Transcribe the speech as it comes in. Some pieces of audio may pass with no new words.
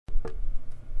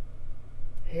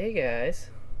Hey guys,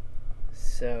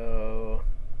 so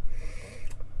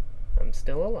I'm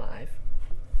still alive.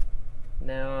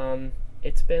 Now,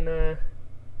 it's been a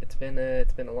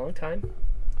long time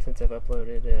since I've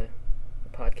uploaded a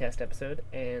podcast episode,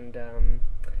 and I'm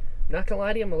not gonna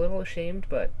lie to you, I'm a little ashamed,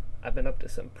 but I've been up to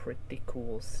some pretty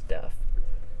cool stuff.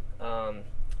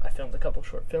 I filmed a couple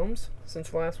short films since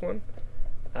the last one.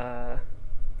 I'm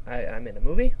in a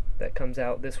movie that comes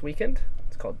out this weekend.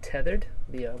 It's called Tethered.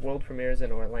 The world premieres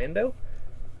in Orlando.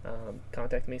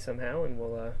 Contact me somehow and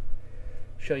we'll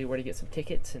show you where to get some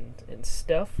tickets and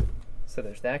stuff. So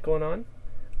there's that going on.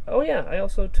 Oh yeah, I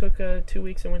also took 2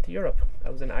 weeks and went to Europe. I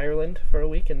was in Ireland for a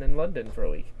week and then London for a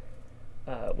week,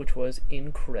 which was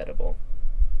incredible.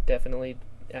 Definitely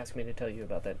ask me to tell you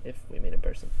about that if we meet in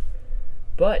person.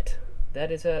 But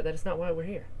that is not why we're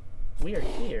here. We are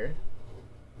here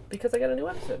because I got a new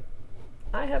episode.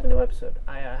 I have a new episode.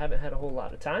 I haven't had a whole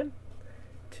lot of time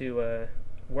to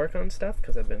work on stuff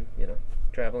because I've been,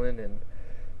 traveling and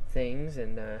things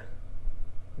and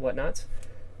whatnots.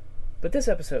 But this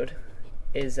episode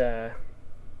is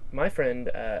my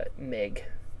friend Mig.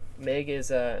 Mig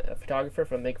is a photographer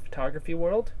from Mig Photography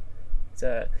World.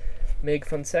 It's Mig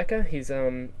Fonseca. He's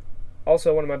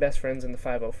also one of my best friends in the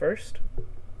 501st.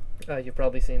 You've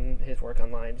probably seen his work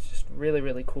online. He's just really,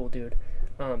 really cool dude.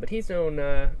 But he's known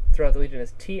throughout the Legion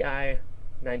as TI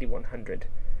 9100.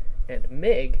 And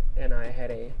Mig and I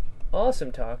had a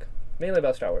awesome talk, mainly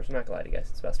about Star Wars. I'm not gonna lie to you guys,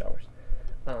 it's about Star Wars.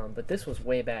 But this was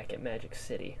way back at Magic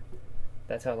City.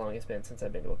 That's how long it's been since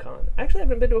I've been to a con. Actually, I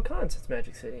haven't been to a con since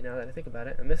Magic City, now that I think about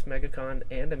it. I missed MegaCon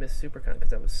and I missed SuperCon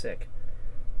because I was sick.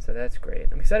 So that's great.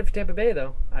 I'm excited for Tampa Bay,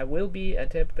 though. I will be at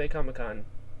Tampa Bay Comic Con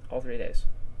all 3 days.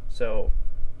 So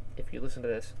if you listen to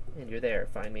this and you're there,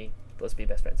 find me. Let's be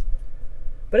best friends.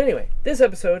 But anyway, this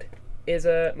episode is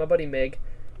my buddy Mig.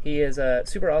 He is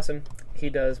super awesome. He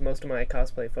does most of my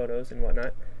cosplay photos and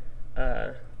whatnot.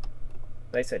 Like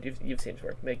I said, you've seen his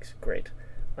work. Mig's great.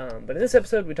 But in this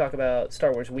episode, we talk about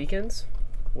Star Wars Weekends,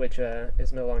 which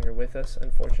is no longer with us,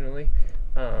 unfortunately.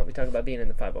 We talk about being in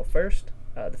the 501st,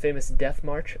 the famous Death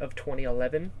March of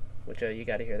 2011, which you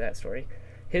got to hear that story.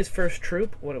 His first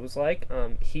troop, what it was like.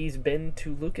 He's been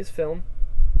to Lucasfilm.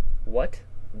 What?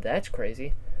 That's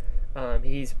crazy.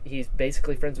 He's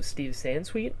basically friends with Steve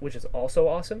Sansweet, which is also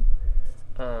awesome.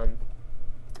 And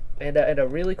a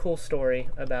really cool story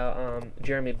about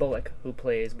Jeremy Bullock, who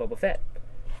plays Boba Fett.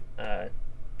 So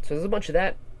there's a bunch of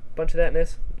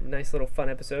thatness. Nice little fun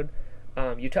episode.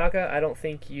 Yutaka, I don't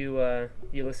think you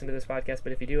listen to this podcast,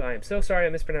 but if you do, I am so sorry I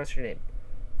mispronounced your name.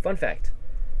 Fun fact,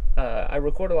 I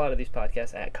record a lot of these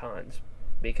podcasts at cons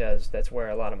because that's where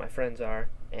a lot of my friends are,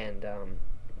 and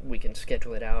we can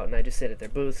schedule it out, and I just sit at their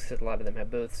booths. A lot of them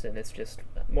have booths, and it's just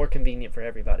more convenient for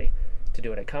everybody to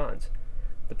do it at cons.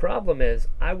 The problem is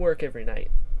I work every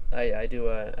night. I do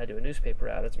a newspaper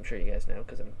route, as I'm sure you guys know,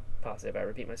 because I'm positive I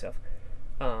repeat myself.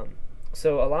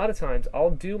 So a lot of times I'll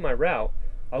do my route.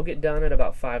 I'll get done at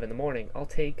about 5 in the morning. I'll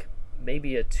take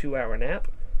maybe a 2-hour nap,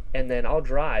 and then I'll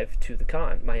drive to the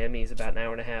con. Miami is about an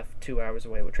hour and a half, 2 hours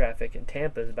away with traffic, and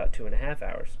Tampa is about 2.5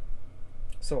 hours.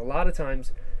 So a lot of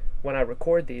times when I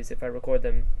record these, if I record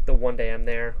them the one day I'm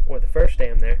there or the first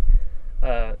day I'm there,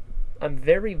 I'm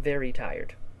very, very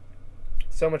tired.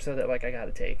 So much so that I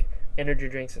gotta take energy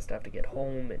drinks and stuff to get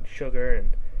home, and sugar,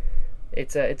 and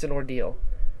it's an ordeal.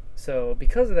 So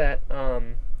because of that,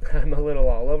 I'm a little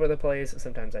all over the place.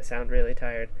 Sometimes I sound really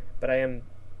tired, but I am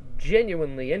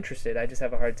genuinely interested. I just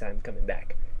have a hard time coming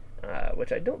back,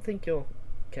 which I don't think you'll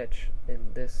catch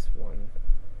in this one.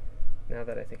 Now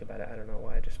that I think about it, I don't know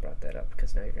why I just brought that up,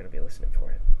 because now you're going to be listening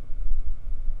for it.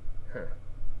 Huh.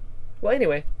 Well,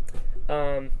 anyway,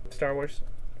 Star Wars.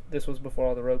 This was before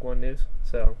all the Rogue One news,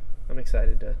 so I'm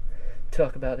excited to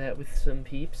talk about that with some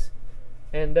peeps.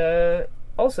 And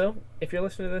also, if you're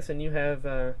listening to this and you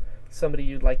have somebody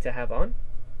you'd like to have on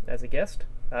as a guest,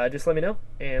 just let me know,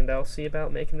 and I'll see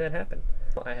about making that happen.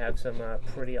 I have some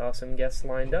pretty awesome guests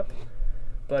lined up,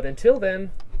 but until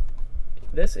then,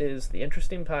 this is the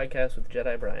Interesting Podcast with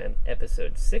Jedi Brian,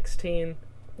 episode 16,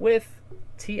 with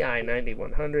TI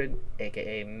 9100,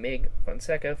 aka Mig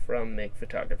Fonseca from Mig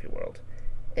Photography World.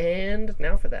 And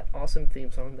now for that awesome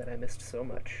theme song that I missed so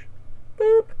much.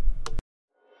 Boop!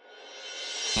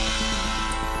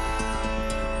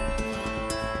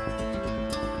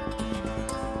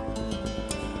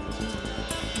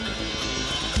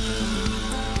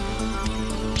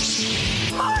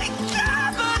 My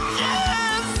cabbages!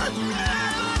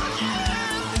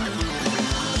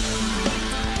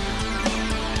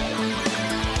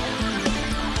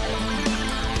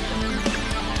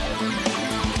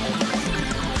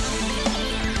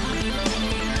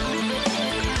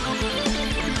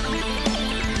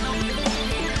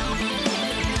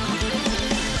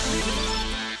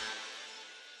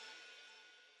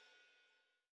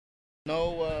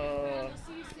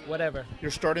 whatever. You're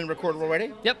starting to record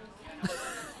already? Yep.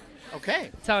 Okay.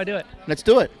 That's how I do it. Let's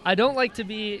do it. I don't like to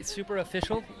be super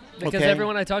official because Okay.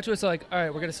 everyone I talk to is like, all right,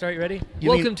 we're going to start. You ready? You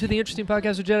Welcome mean- to the Interesting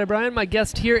Podcast with Jedi Brian. My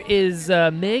guest here is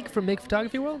Mig from Mig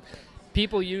Photography World.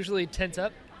 People usually tense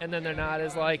up and then they're not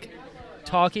as like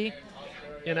talky,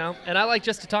 you know? And I like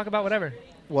just to talk about whatever.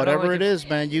 Whatever like it is,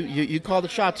 man, you call the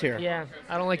shots here. Yeah,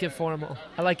 I don't like it formal.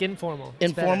 I like informal. It's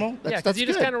Informal? better. Yeah, because you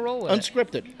just good. kind of roll with it.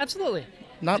 Unscripted. Absolutely.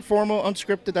 Not formal,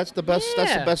 unscripted. That's the best.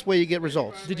 That's Yeah. the best way you get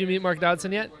results. Did you meet Mark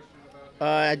Dodson yet?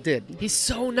 I did. He's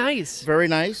so nice. Very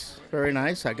nice. Very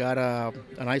nice. I got a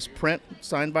nice print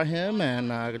signed by him, and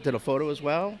did a photo as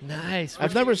well. Nice.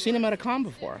 I've never seen him at a con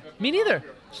before, Me neither.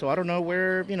 so I don't know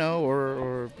where,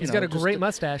 or He's you got know, a just great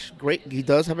mustache. Great. He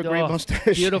does have a great Oh,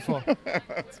 mustache. Beautiful.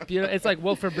 It's beautiful. It's like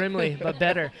Wilford Brimley, but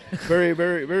better. Very,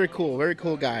 very, very cool. Very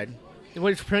cool guy.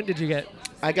 Which print did you get?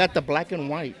 I got the black and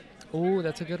white Oh,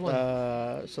 that's a good one.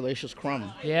 Salacious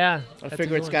Crumb. Yeah. I that's a figure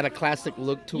good it's one. got a classic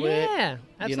look to it. Yeah,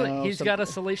 absolutely. know, He's some- got a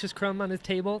Salacious Crumb on his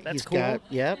table. That's He's cool. got,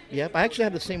 yep. I actually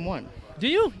have the same one. Do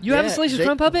you? You have a Yeah, Salacious they,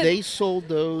 Crumb puppet? They sold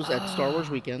those at Star Wars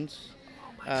Weekends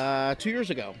 2 years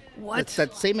ago. What? It's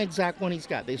that same exact one he's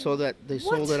got. They sold that. They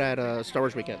sold What? it at Star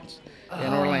Wars Weekends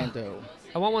in Orlando.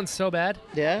 I want one so bad.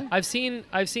 Yeah. I've seen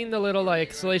the little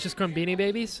like Salacious Crumb Beanie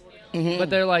Babies, Mhm. but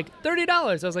they're like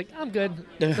 $30. I was like, I'm good.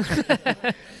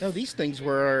 No, these things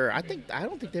were. I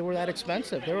don't think they were that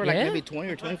expensive. They were like Yeah? maybe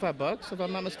 $20 or $25, if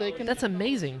I'm not mistaken. That's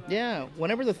amazing. Yeah,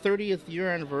 whenever the 30th year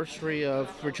anniversary of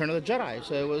Return of the Jedi,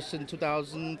 so it was in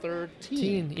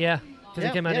 2013. Yeah, because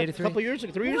it came out in a '83. couple years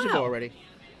ago, 3 years ago Wow. already.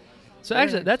 So Yeah.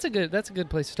 actually, that's a good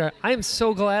place to start. I am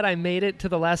so glad I made it to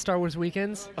the last Star Wars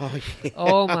weekends. Oh yeah.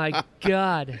 Oh my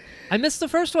God, I missed the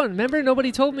first one. Remember,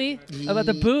 nobody told me about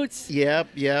the boots. Yep.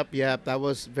 That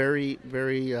was very,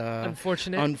 very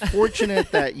Unfortunate.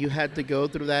 unfortunate that you had to go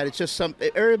through that. It's just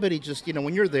everybody just,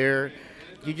 when you're there,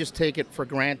 you just take it for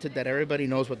granted that everybody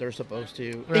knows what they're supposed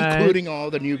to, Right. including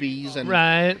all the newbies and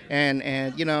Right. and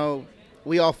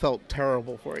we all felt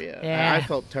terrible for you. Yeah. I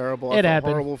felt terrible. It I felt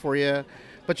happened. horrible for you.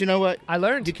 But you know what? I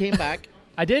learned. You came back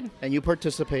I did. and you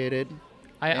participated.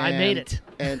 I made it.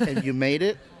 and you made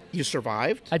it. You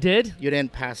survived. I did. You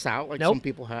didn't pass out like Nope. some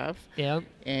people have. Yeah.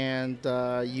 And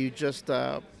you just,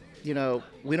 we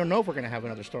don't know if we're going to have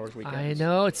another Star Wars weekend. I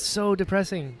know. It's so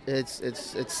depressing. It's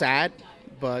sad,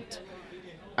 but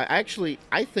I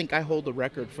think I hold the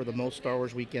record for the most Star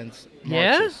Wars weekends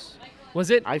Yeah? marches.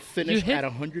 Was it? I finished hit- at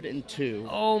 102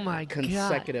 Oh my God.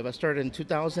 consecutive. I started in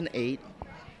 2008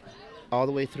 all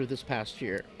the way through this past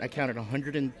year. I counted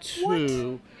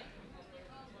 102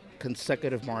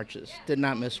 consecutive marches. Did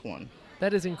not miss one.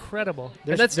 That is incredible. And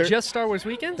There's- that's there- just Star Wars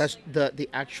weekends? That's the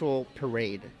actual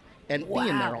parade. And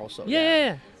being there also.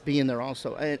 Yeah. Being there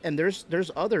also. And there's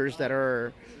others that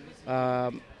are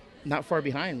not far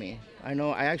behind me. I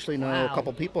actually know Wow. a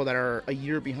couple people that are a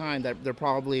year behind, that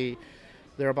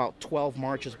they're about 12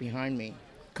 marches behind me,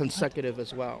 consecutive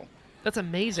as well. That's So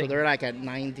amazing. they're like at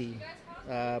 90.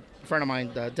 A friend of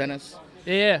mine, Dennis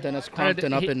Yeah. Dennis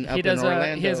Crompton up in Orlando. He has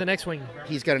Orlando. an X-wing.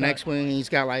 He's got an X-wing. He's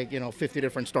got 50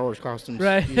 different Star Wars costumes.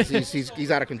 Right.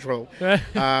 He's out of control.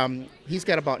 Right. He's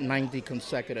got about 90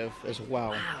 consecutive as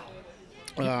well.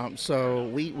 So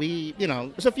we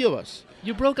there's a few of us.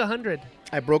 You broke 100.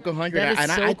 I broke 100, That is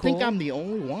and so I think cool. I'm the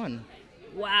only one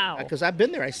Wow. because I've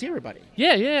been there. I see everybody.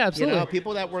 Yeah, absolutely.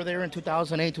 People that were there in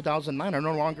 2008, 2009 are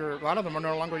no longer. A lot of them are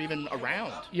no longer even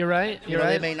around. You're right. You're They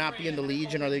right. may not be in the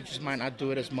Legion, or they just might not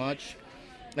do it as much.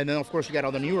 And then, of course, you got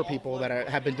all the newer people that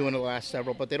have been doing it the last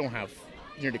several, but they don't have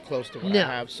nearly close to what No. I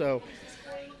have. So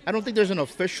I don't think there's an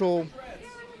official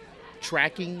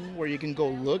tracking where you can go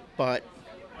look, but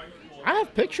I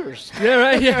have pictures Yeah,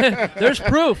 right. Yeah. There's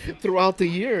proof. throughout the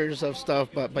years of stuff.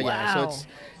 But yeah, Wow. so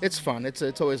it's fun. It's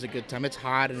always a good time. It's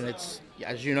hot, and it's,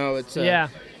 as you know, it's Yeah.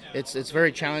 it's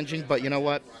very challenging. But you know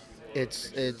what?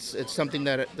 It's something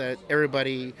that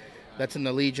everybody that's in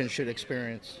the Legion should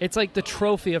experience. It's like the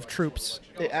trophy of troops.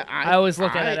 I I always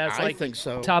look at it as I like think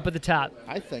so. top of the top.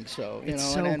 I think so. It's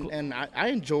so cool. And I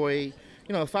enjoy.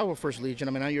 If I were First Legion,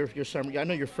 I mean, I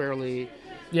know you're fairly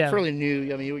Yeah. fairly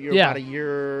new. I mean, you're Yeah. about a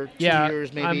year, 2 Yeah.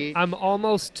 years maybe. I'm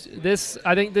almost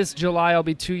I think this July I'll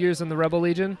be 2 years in the Rebel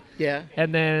Legion, yeah.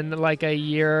 and then like a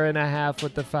year and a half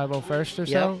with the 501st or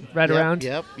so, Yep, right yep, around.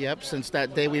 Yep. Since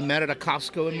that day we met at a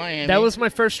Costco in Miami. That was my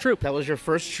first troop. That was your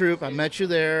first troop. I met you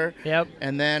there. Yep.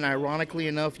 And then, ironically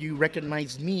enough, you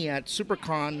recognized me at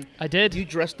SuperCon. I did. You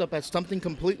dressed up as something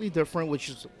completely different, which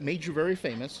made you very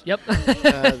famous. Yep.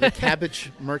 The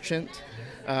Cabbage Merchant.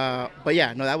 But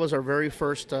yeah, no, that was our very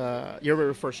first, your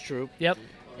very first troop. Yep.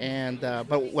 And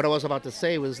but what I was about to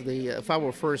say was the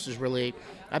 501st is really,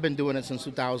 I've been doing it since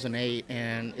 2008,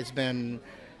 and it's been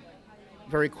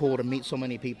very cool to meet so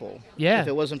many people. Yeah. If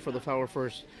it wasn't for the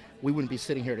 501st, we wouldn't be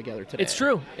sitting here together today. It's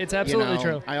true. It's absolutely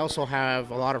true. I also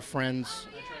have a lot of friends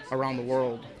around the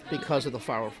world because of the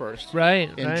 501st. Right.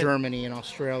 In Germany, in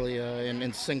Australia,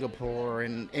 in Singapore,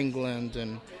 in England,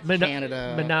 and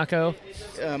Canada. Monaco.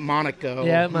 Monaco.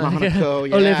 Yeah, Monaco.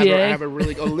 Yeah, Olivier. I have a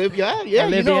really Olivia. Yeah,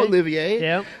 Olivier. you know Olivier.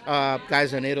 Yeah.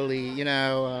 Guys in Italy. You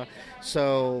know,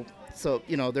 so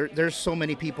you know, there's so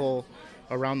many people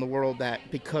around the world that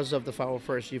because of the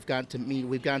 501st, you've gotten to meet.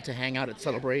 We've gotten to hang out at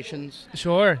celebrations.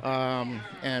 Sure.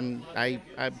 And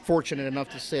I'm fortunate enough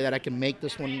to say that I can make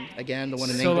this one again, the one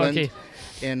in so England, lucky.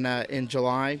 In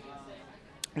July.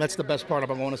 That's the best part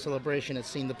about going to celebration, is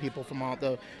seeing the people from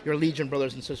your Legion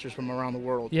brothers and sisters from around the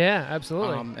world. Yeah,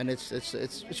 absolutely. And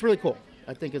it's really cool.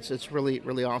 I think it's really,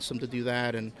 really awesome to do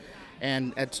that.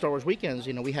 And at Star Wars weekends,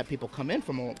 you know, we had people come in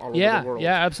from all over the world.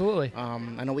 Yeah, absolutely.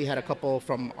 I know we had a couple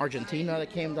from Argentina that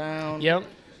came down. Yep.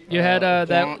 You had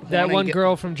that one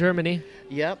girl from Germany.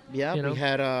 Yep. You know? We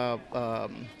had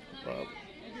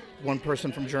one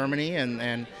person from Germany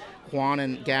and Juan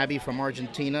and Gabby from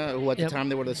Argentina, who at the time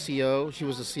they were the CO. She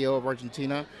was the CO of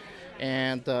Argentina,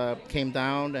 and came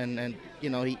down and you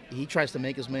know, he tries to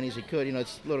make as many as he could. You know,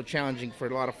 it's a little challenging for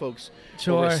a lot of folks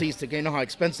overseas to get. You know how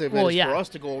expensive it is for us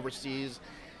to go overseas.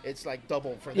 It's like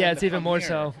double for them. Yeah, it's even more here,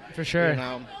 so, for sure. You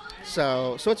know?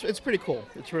 So it's pretty cool.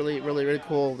 It's really, really, really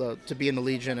cool to be in the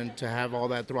Legion and to have all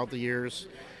that throughout the years,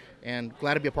 and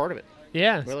glad to be a part of it.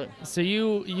 Yeah. Really. So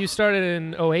you started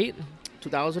in 2008?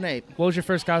 2008. What was your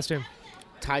first costume?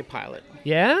 TIE Pilot.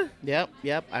 Yeah?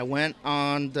 Yep. I went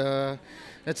on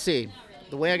let's see.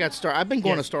 The way I got started, I've been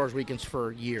going to Star Wars weekends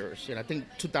for years, and I think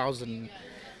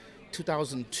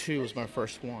 2002 was my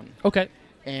first one. Okay.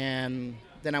 And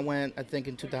then I went, I think,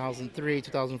 in 2003,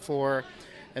 2004,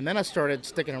 and then I started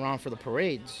sticking around for the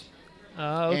parades.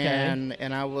 Oh, okay.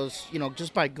 And I was, you know,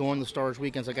 just by going to Star Wars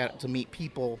weekends, I got to meet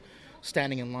people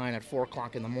standing in line at 4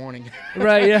 o'clock in the morning.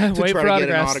 Right, yeah, to wait try for to autographs. get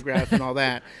an autograph and all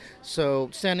that. So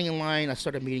standing in line, I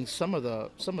started meeting some of the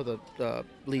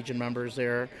Legion members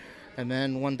there. And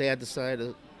then one day I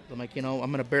decided, I'm like, you know,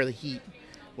 I'm going to bear the heat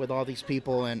with all these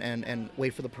people and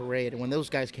wait for the parade. And when those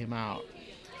guys came out,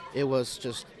 it was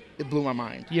just, it blew my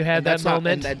mind. You had that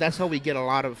moment? And that's how we get a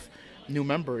lot of new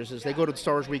members, is they go to the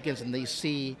Star Wars weekends and they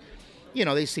see, you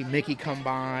know, they see Mickey come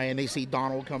by and they see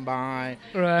Donald come by.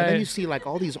 Right. And then you see like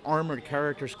all these armored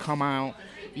characters come out.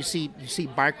 You see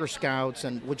biker scouts,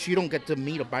 and which you don't get to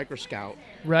meet a biker scout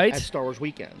right at Star Wars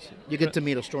weekends. You get to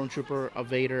meet a Stormtrooper, a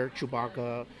Vader,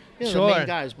 Chewbacca, you know, sure, the main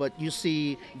guys, but you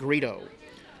see Greedo.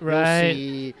 Right. You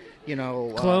see, you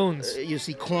know, clones. You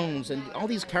see clones and all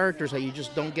these characters that you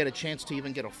just don't get a chance to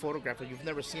even get a photograph of. You've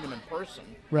never seen them in person.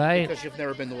 Right. Because you've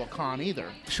never been to a con either.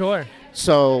 Sure.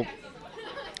 So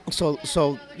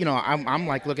you know, I'm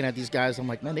like looking at these guys. I'm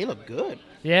like, man, they look good.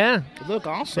 Yeah. They look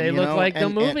awesome. They look like the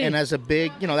movie. And as a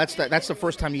big, you know, that's the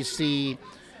first time you see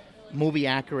movie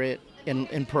accurate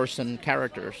in person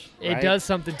characters. Right? It does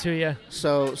something to you.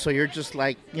 So you're just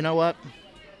like, you know what?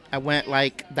 I went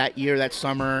like that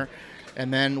summer,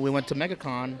 and then we went to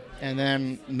MegaCon, and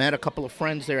then met a couple of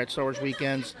friends there at Star Wars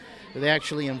weekends. They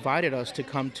actually invited us to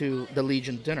come to the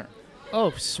Legion dinner.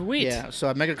 Oh, sweet. Yeah, so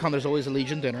at MegaCon there's always a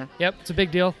Legion dinner. Yep, it's a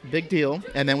big deal. Big deal.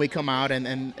 And then we come out,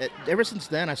 and ever since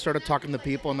then I started talking to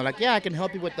people, and they're like, yeah, I can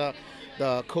help you with the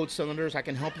code cylinders. I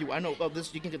can help you. I know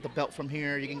this. You can get the belt from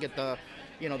here. You can get the,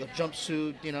 you know, the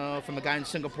jumpsuit, you know, from the guy in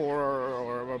Singapore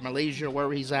or Malaysia, or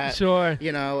wherever he's at. Sure.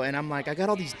 You know, and I'm like, I got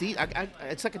all these.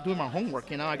 It's like I'm doing my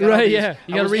homework, you know. I got right. All these, Yeah.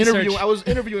 You got to research. I was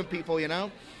interviewing people, you know.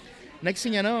 Next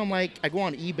thing you know, I'm like, I go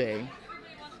on eBay,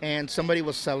 and somebody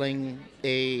was selling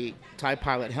a TIE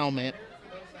Pilot helmet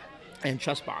and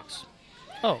chest box.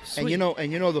 Oh, sweet.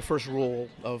 And you know the first rule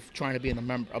of trying to be in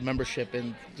a membership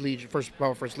in Legion,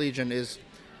 First Legion, is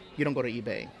you don't go to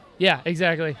eBay. Yeah,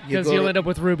 exactly. Because you'll end up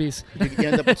with rubies. You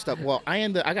end up with stuff. Well, I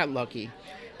got lucky,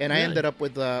 and I ended up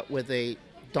with a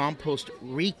Dom Post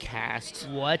recast.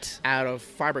 What? Out of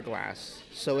fiberglass,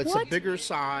 so it's a bigger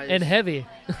size and heavy.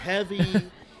 Heavy,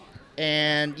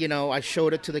 and you know, I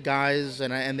showed it to the guys,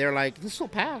 and they're like, "This will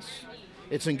pass.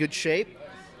 It's in good shape."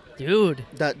 Dude.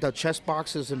 The chest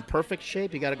box is in perfect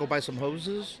shape. You got to go buy some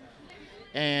hoses,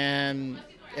 and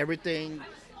everything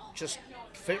just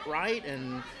fit right.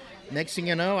 And next thing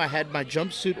you know, I had my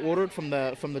jumpsuit ordered from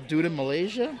the dude in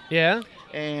Malaysia. Yeah.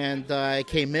 And I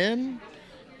came in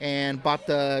and bought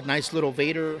the nice little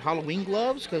Vader Halloween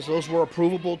gloves, because those were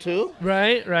approvable too.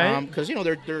 Right. Because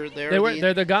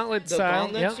they're the gauntlet style.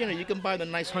 Gauntlets, yep. You know, you can buy the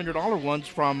nice $100 ones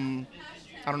from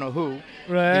I don't know who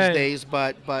Right. these days,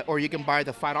 but or you can buy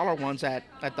the $5 ones at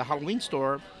the Halloween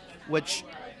store, which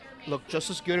look just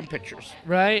as good in pictures.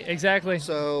 Right, exactly.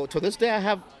 So to this day, I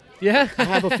have Yeah.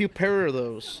 a few pair of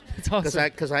those. It's awesome.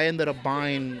 Because I ended up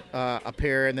buying a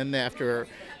pair, and then after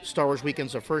Star Wars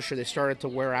weekends the first year, they started to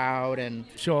wear out and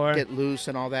Sure. get loose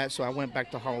and all that. So I went back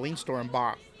to Halloween store and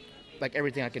bought like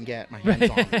everything I can get my hands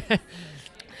on.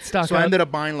 Stock So up. I ended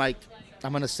up buying like,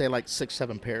 I'm gonna say like 6,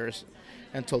 7 pairs.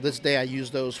 Until this day, I use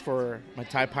those for my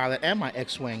TIE Pilot and my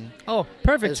X-Wing Oh,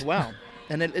 perfect. as well.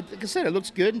 And like I said, it looks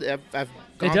good. I've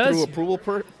gone does. through approval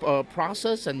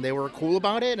process, and they were cool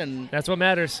about it. And That's what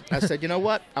matters. I said, you know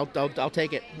what? I'll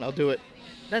take it. I'll do it.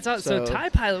 That's awesome. So So- TIE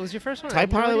Pilot was your first one? I TIE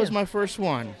had no Pilot was idea. my first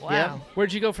one. Wow. Yeah.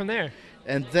 Where'd you go from there?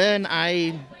 And then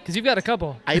I Because you've got a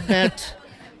couple. met.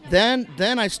 then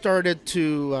I started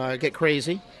to get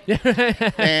crazy,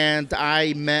 Yeah. and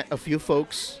I met a few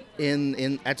folks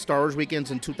in at Star Wars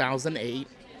weekends in 2008,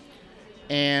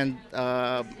 and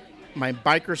my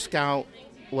Biker Scout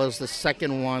was the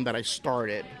second one that I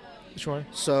started. Sure.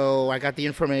 So I got the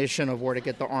information of where to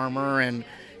get the armor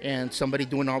and somebody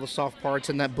doing all the soft parts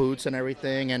and that boots and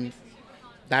everything, and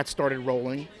that started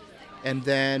rolling. And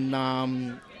then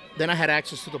I had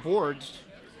access to the boards.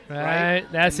 Right.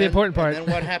 That's And the then- important part. And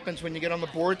then what happens when you get on the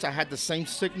boards? I had the same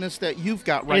sickness that you've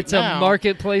got right It's now. a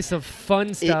marketplace of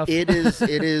fun stuff. It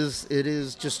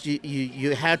is just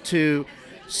you had to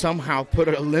somehow put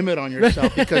a limit on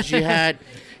yourself because you had,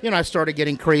 I started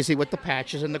getting crazy with the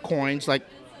patches and the coins, like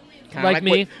Like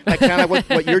me. kind of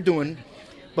what you're doing.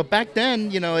 But back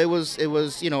then, it was a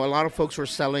lot of folks were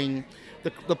selling.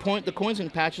 The coins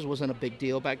and patches wasn't a big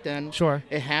deal back then. Sure.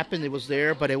 It happened, it was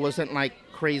there, but it wasn't like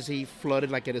crazy flooded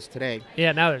like it is today.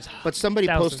 Yeah, now there's But somebody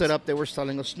thousands. posted up they were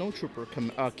selling a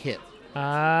snowtrooper kit,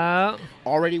 Uh,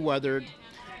 already weathered.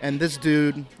 And this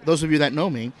dude, those of you that know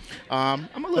me, I'm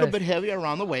a little Nice. bit heavy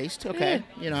around the waist, okay,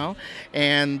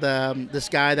 And this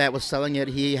guy that was selling it,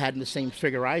 he had the same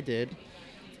figure I did.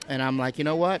 And I'm like, you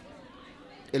know what?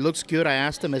 It looks good. I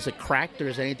asked him, is it cracked or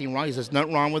is anything wrong? He says,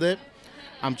 nothing wrong with it.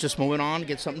 I'm just moving on,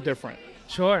 get something different.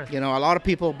 sure. A lot of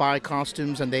people buy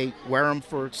costumes and they wear them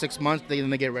for 6 months, then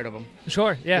they get rid of them.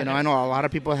 Sure. Yeah. I know a lot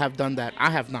of people have done that.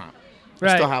 I have not. I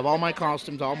Right. still have all my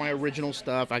costumes, all my original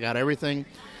stuff. I got everything.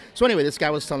 So anyway, this guy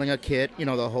was selling a kit.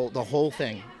 The whole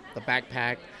thing, the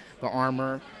backpack, the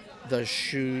armor, the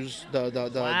shoes, the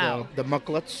Wow. the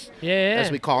mucklets, Yeah.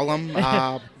 as we call them,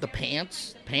 the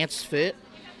pants fit,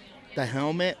 the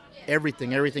helmet,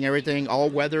 everything, all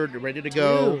weathered, ready to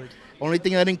go. Dude. Only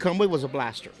thing I didn't come with was a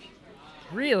blaster.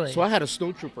 Really? So I had a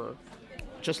snowtrooper,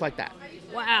 just like that.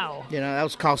 Wow. That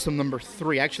was costume number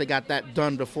 3. I actually got that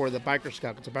done before the Biker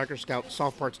Scout, because the Biker Scout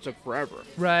soft parts took forever.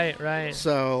 Right. Right.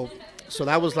 So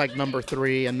that was like number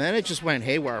 3, and then it just went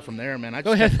haywire from there, man. I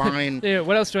Go just ahead. kept buying. Yeah,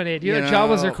 what else do I need?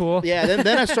 Jawas are cool. Yeah,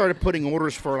 then I started putting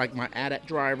orders for like my AT-AT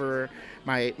driver,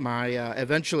 my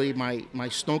eventually my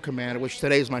Snow Commander, which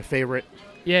today is my favorite.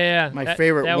 Yeah. My that,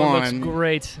 favorite that one. one. Looks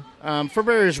great. For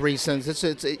various reasons.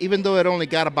 It's even though it only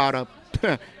got about a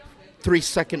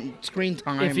 3-second screen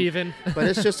time, If even. but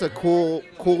it's just a cool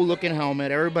looking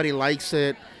helmet. Everybody likes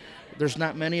it. There's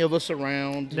not many of us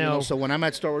around. No. So when I'm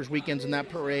at Star Wars weekends in that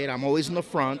parade, I'm always in the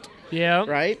front, Yeah.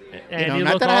 right? And you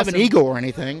not look that I have an awesome. ego or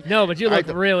anything. No, but you look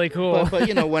I- really cool.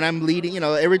 But when I'm leading,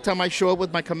 every time I show up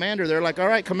with my commander, they're like, "All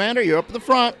right, commander, you're up at the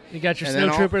front." You got your And then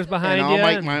snowtroopers behind and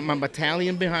all you. my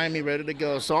battalion behind me, ready to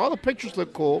go. So all the pictures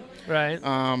look cool. Right.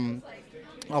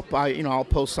 I'll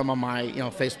post some of my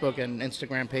Facebook and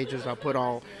Instagram pages. I'll put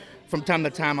all from time to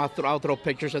time. I'll throw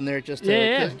pictures in there just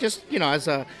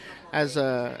as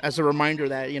a reminder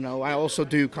that I also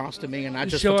do costuming and not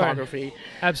just Sure. photography.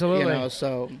 Absolutely.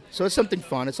 So it's something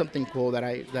fun. It's something cool that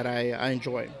I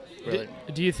enjoy. Really.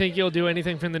 Do you think you'll do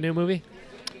anything from the new movie?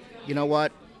 You know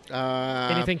what?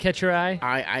 Anything catch your eye?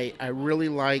 I really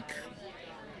like,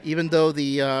 even though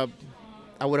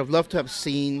I would have loved to have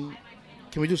seen.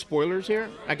 Can we do spoilers here?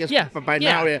 I guess. Yeah. By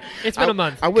Yeah. now, yeah. It's been a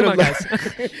month. I would Come have. on,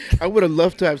 guys. I would have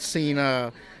loved to have seen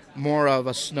more of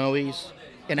a Snowies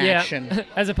in action. Yeah.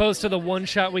 As opposed to the one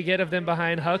shot we get of them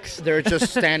behind Hux. They're just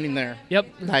standing there. Yep.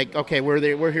 Like, okay, we're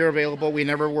there. We're here available. We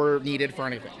never were needed for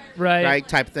anything. Right. Right.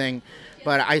 Type thing.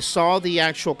 But I saw the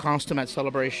actual costume at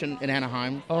Celebration in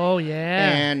Anaheim. Oh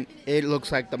yeah. And it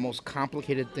looks like the most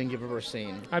complicated thing you've ever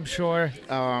seen. I'm sure. So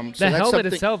The that's helmet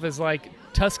something- itself is like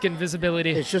Tuscan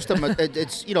visibility. It's just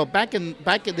it's back in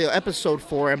the episode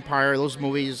 4 Empire, those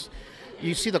movies,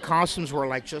 you see the costumes were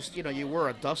like just you wear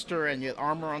a duster and your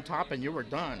armor on top and you were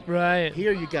done. Right.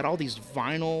 Here you got all these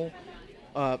vinyl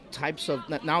types of,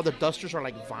 now the dusters are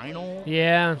like vinyl,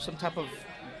 Yeah. some type of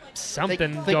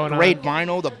Something thick going grade on.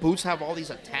 vinyl. The boots have all these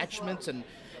attachments and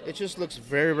It just looks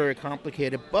very, very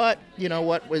complicated. But you know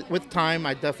what? With time,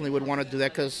 I definitely would want to do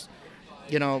that because,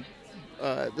 you know,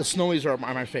 the Snowies are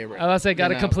my favorite. I was like, got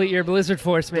to complete your Blizzard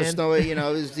Force, man. The Snowy, you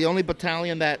know, is the only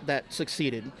battalion that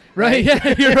succeeded. Right?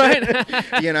 Yeah, you're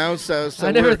right. You know, so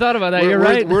I never thought about that. You're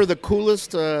right. We're the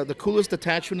coolest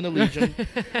detachment in the Legion.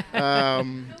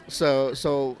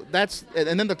 So that's,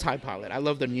 and then the TIE Pilot. I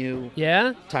love the new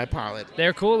TIE Pilot.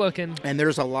 They're cool looking. And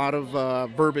there's a lot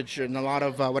of verbiage and a lot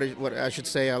of what I should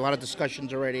say, a lot of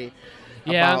discussions already.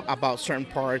 About certain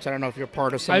parts. I don't know if you're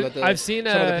part of some of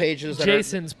the pages.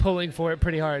 Jason's pulling for it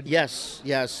pretty hard. Yes.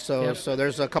 So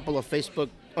there's a couple of Facebook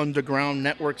underground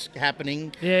networks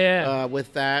happening.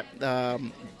 With that.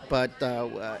 But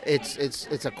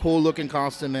it's a cool looking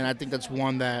costume, and I think that's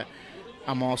one that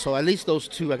I'm also, at least those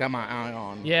two I got my eye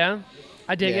on. Yeah,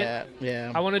 I dig it.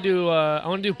 Yeah. I want to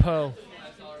do Poe.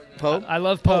 Poe? I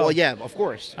love Poe. Oh yeah, of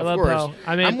course. I love Poe.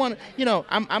 I mean,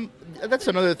 I'm that's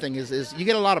another thing is you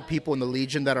get a lot of people in the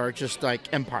Legion that are just like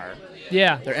Empire.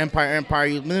 Yeah. They're Empire.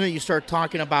 The minute you start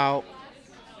talking about,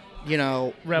 you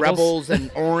know, Rebels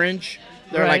and Orange,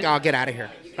 they're like, "I'll get out of here.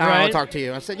 I don't want to talk to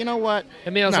you." I said, "You know what?" I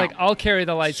mean, I was like, "I'll carry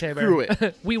the lightsaber. Screw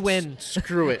it. We win.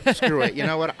 Screw it. You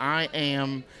know what? I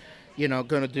am, you know,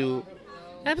 gonna do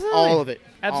all of it.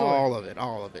 Absolutely.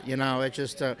 All of it. You know, it's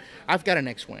just I've got an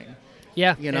X-wing.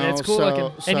 Yeah, you know, and it's cool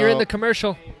looking. And you're in the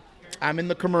commercial. I'm in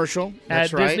the commercial.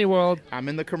 That's right. At Disney World. I'm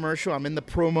in the commercial. I'm in the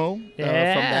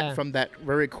promo from that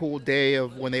very cool day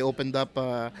of when they opened up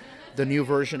the new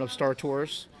version of Star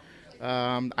Tours.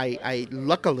 I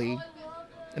luckily,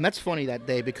 and that's funny that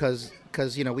day because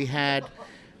you know we had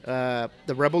the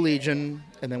Rebel Legion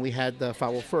and then we had the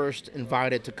 501st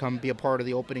invited to come be a part of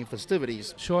the opening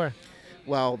festivities. Sure.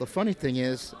 Well, the funny thing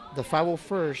is the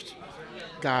 501st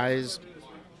guys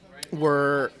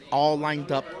were all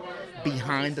lined up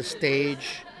behind the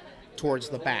stage towards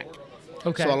the back.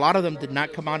 Okay. So a lot of them did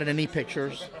not come out in any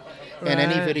pictures and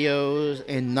any videos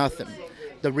and nothing.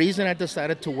 The reason I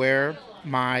decided to wear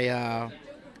my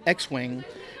X-Wing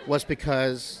was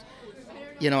because,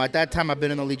 you know, at that time I've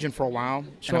been in the Legion for a while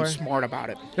and I'm smart about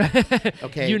it.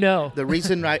 Okay. You know. The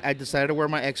reason I decided to wear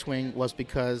my X-Wing was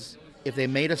because if they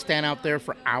made us stand out there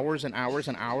for hours and hours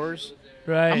and hours,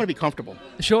 I'm going to be comfortable.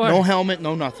 Sure. No helmet,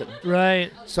 no nothing.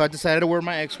 Right. So I decided to wear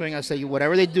my X-Wing. I said,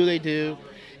 whatever they do, they do.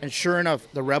 And sure enough,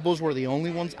 the Rebels were the only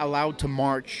ones allowed to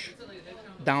march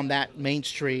down that main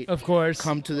street. Of course.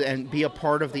 Come to and be a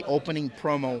part of the opening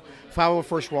promo.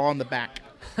 501st were all in the back.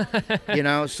 You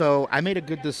know, so I made a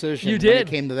good decision when it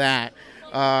came to that.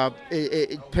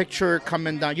 Picture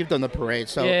coming down. You've done the parade,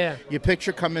 so you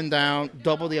picture coming down,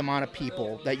 double the amount of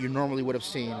people that you normally would have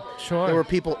seen. Sure, there were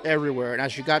people everywhere, and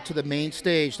as you got to the main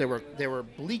stage, there were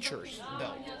bleachers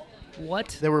built.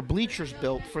 What? There were bleachers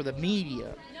built for the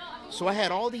media. So I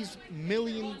had all these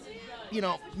millions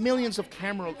of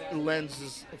camera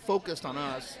lenses focused on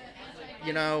us.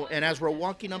 You know, and as we're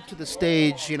walking up to the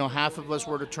stage, you know, half of us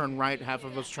were to turn right, half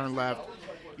of us turn left.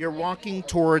 You're walking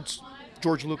towards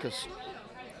George Lucas.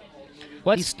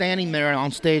 What? He's standing there on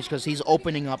stage because he's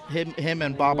opening up him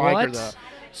and Bob Iger, the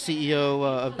CEO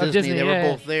of Disney. They were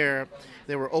both there.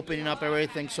 They were opening up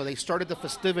everything. So they started the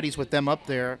festivities with them up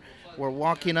there. We're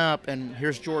walking up, and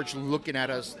here's George looking at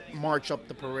us march up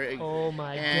the parade. Oh,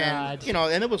 my God. You know,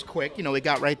 and it was quick. You know, we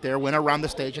got right there, went around the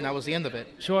stage, and that was the end of it.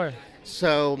 Sure.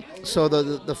 So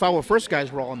the 501st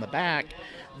guys were all in the back.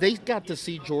 They got to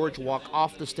see George walk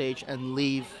off the stage and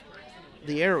leave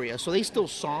the area, so they still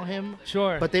saw him.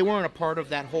 Sure. But they weren't a part of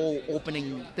that whole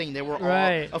opening thing. They were all,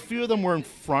 a few of them were in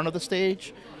front of the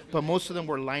stage, but most of them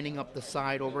were lining up the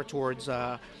side over towards,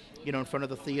 you know, in front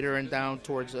of the theater and down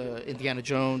towards Indiana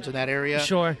Jones and that area.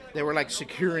 Sure. They were like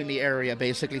securing the area,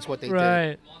 basically, is what they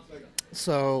did.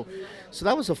 So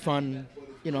that was a fun,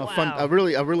 you know, a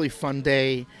really fun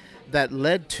day that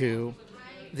led to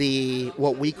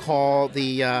what we call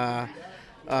the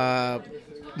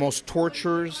most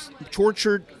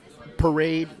tortured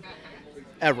parade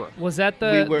ever. Was that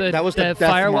the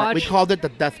Fire March? We called it the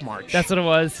Death March. That's what it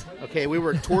was. Okay, we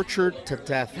were tortured to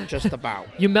death, just about.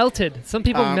 You melted. Some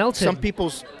people melted. Some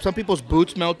people's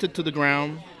boots melted to the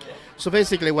ground. So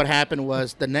basically, what happened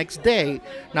was the next day.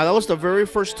 Now that was the very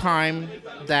first time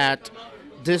that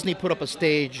Disney put up a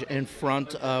stage in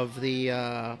front of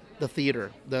the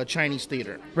theater, the Chinese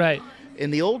theater. Right. In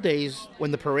the old days,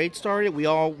 when the parade started, we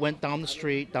all went down the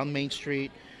street, down Main Street,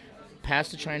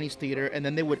 past the Chinese theater, and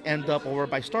then they would end up over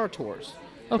by Star Tours.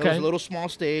 Okay. There was a little small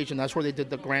stage, and that's where they did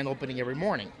the grand opening every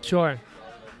morning. Sure.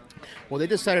 Well, they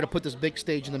decided to put this big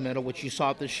stage in the middle, which you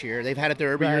saw this year. They've had it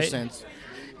there every year since.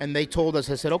 And they told us,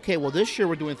 I said, okay, well, this year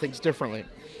we're doing things differently.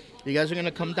 You guys are going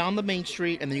to come down the Main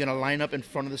Street, and then you're going to line up in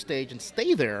front of the stage and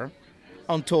stay there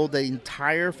until the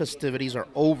entire festivities are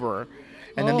over,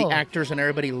 and then the actors and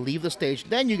everybody leave the stage.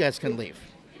 Then you guys can leave.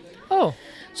 Oh.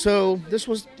 So this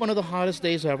was one of the hottest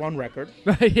days ever on record.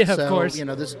 Right. Yeah. So, of course.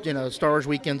 Star Wars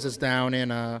Weekends is down in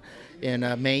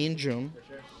May and June.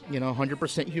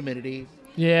 100% humidity.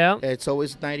 Yeah. It's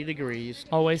always 90 degrees.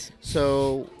 Always.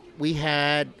 So we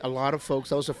had a lot of folks.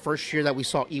 That was the first year that we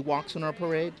saw Ewoks in our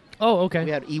parade. Oh, okay.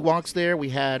 We had Ewoks there. We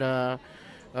had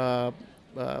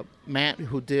Matt,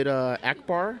 who did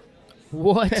Akbar.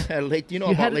 What?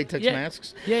 About latex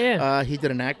masks? Yeah. He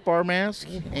did an Akbar mask.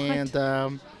 What?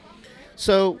 And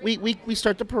so we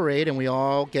start the parade, and we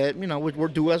all get, we're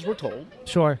do as we're told.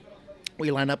 Sure.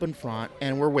 We line up in front,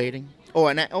 and we're waiting.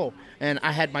 And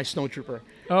I had my snowtrooper.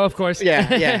 Oh, of course.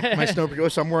 Yeah, my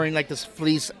snowtrooper. So I'm wearing like this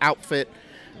fleece outfit.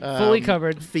 Fully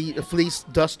covered. A fleece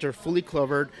duster, fully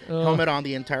covered, helmet on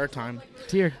the entire time.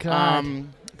 Dear God.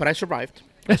 But I survived.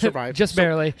 Just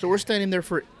barely. So we're standing there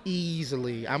for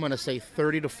easily, I'm going to say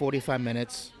 30 to 45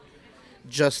 minutes,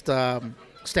 just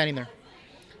standing there.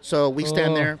 So we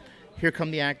stand there. Here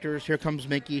come the actors. Here comes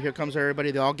Mickey. Here comes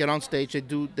everybody. They all get on stage. They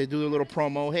do their little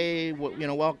promo. Hey,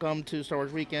 welcome to Star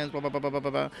Wars Weekends. Blah blah blah blah blah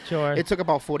blah. Sure. It took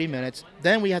about 40 minutes.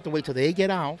 Then we have to wait till they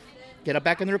get up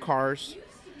back in their cars,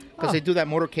 because they do that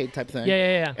motorcade type thing.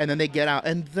 Yeah. And then they get out,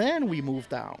 and then we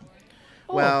moved out.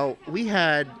 Well, we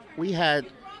had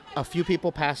a few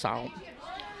people pass out.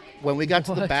 When we got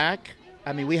to the back,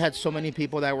 I mean, we had so many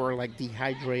people that were like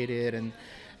dehydrated, and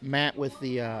Matt with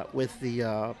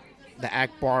the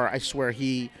Akbar, I swear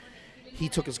he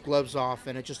took his gloves off,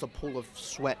 and it's just a pool of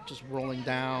sweat just rolling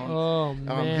down. Oh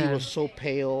man. He was so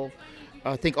pale.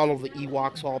 I think all of the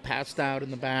Ewoks all passed out in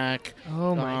the back.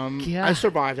 Oh my God. I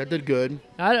survived. I did good.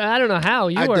 I don't know how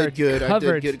you were did good.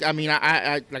 covered. I did good. I mean,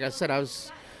 I like I said, I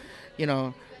was,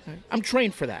 I'm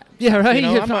trained for that. Yeah, right.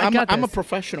 I'm a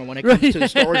professional when it comes to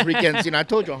Star Wars Weekends. I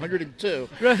told you 102.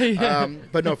 Right.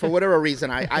 But no, for whatever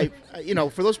reason, I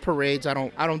for those parades, I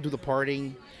don't do the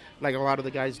partying like a lot of the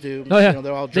guys do. Oh yeah.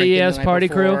 They're all drinking the ES the night party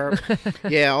before.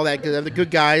 crew. Yeah, all that. The good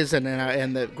guys and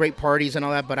the great parties and all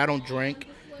that. But I don't drink.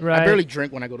 Right. I barely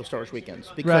drink when I go to Star Wars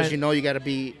Weekends, because you got to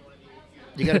be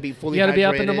fully hydrated. You got to be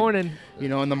up in the morning.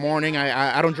 In the morning,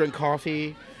 I don't drink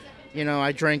coffee.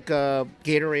 I drink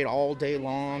Gatorade all day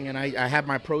long, and I have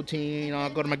my protein.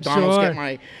 I'll go to McDonald's,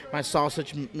 get my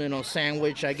sausage,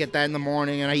 sandwich. I get that in the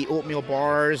morning, and I eat oatmeal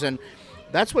bars, and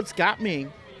that's what's got me.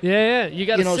 Yeah, you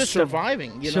got a system.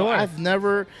 Surviving. Sure. I've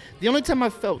never. The only time I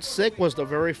felt sick was the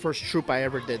very first troop I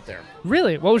ever did there.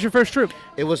 Really? What was your first troop?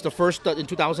 It was the first in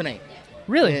 2008.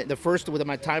 Really? The first with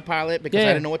my TIE pilot, because I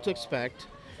didn't know what to expect.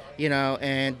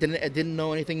 And didn't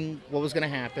know anything what was going to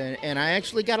happen, and I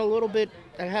actually got I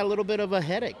had a little bit of a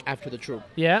headache after the troop.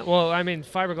 Yeah, well, I mean,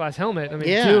 fiberglass helmet. I mean,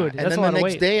 yeah. dude, and that's then a lot the of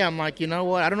next weight. day, I'm like, you know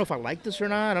what? I don't know if I like this or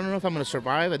not. I don't know if I'm going to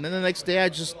survive. And then the next day, I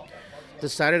just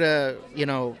decided to,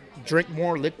 drink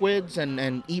more liquids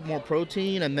and eat more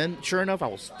protein. And then, sure enough, I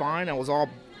was fine. I was all,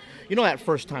 that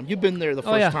first time. You've been there the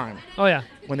first time. Oh yeah.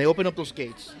 When they open up those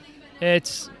gates.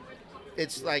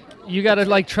 It's like you gotta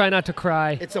try not to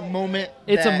cry. It's a moment.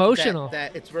 It's emotional.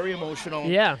 That it's very emotional.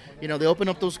 Yeah. They open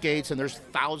up those gates, and there's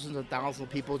thousands and thousands of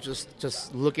people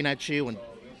just looking at you and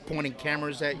pointing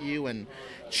cameras at you and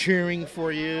cheering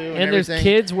for you. And there's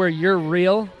kids where you're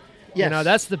real. Yes.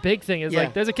 That's the big thing. Is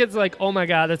like there's a kid's like, oh my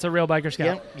God, that's a real biker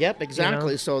scout. Yep,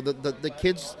 exactly. So the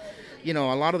kids. A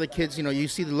lot of the kids, you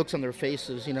see the looks on their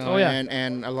faces,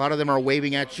 and a lot of them are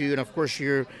waving at you, and of course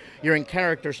you're in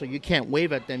character, so you can't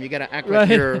wave at them. You got to act like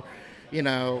you're,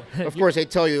 of course they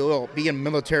tell you, be in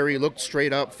military, look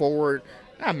straight up, forward.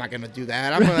 I'm not gonna do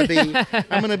that.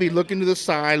 I'm gonna be looking to the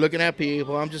side, looking at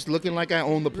people. I'm just looking like I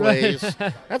own the place.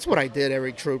 That's what I did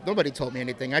every troop. Nobody told me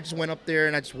anything. I just went up there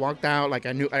and I just walked out like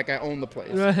I owned the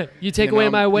place. Right. You take away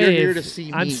my wave. You're here to see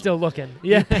me. I'm still looking.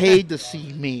 Yeah. You paid to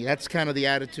see me. That's kind of the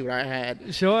attitude I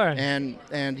had. Sure. And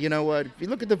you know what? If you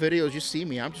look at the videos, you see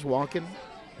me. I'm just walking.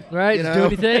 Right. Just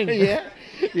doing your thing.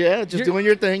 Yeah. Just doing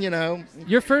your thing.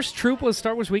 Your first troop was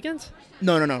Star Wars Weekends?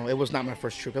 No. It was not my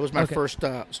first troop. It was my first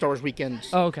Star Wars Weekends.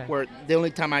 Oh, okay. Where the only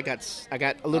time I got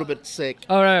a little bit sick.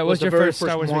 All right. Was your the very first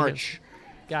Star Wars March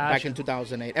Gotcha. back in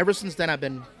 2008. Ever since then, I've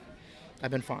been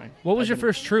fine. What was your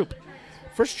first troop?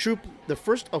 First troop. The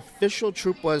first official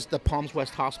troop was the Palms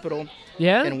West Hospital.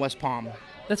 Yeah. In West Palm.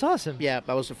 That's awesome. Yeah,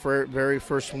 that was the very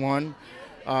first one.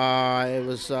 It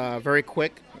was very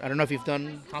quick. I don't know if you've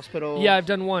done hospital. Yeah, I've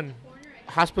done one.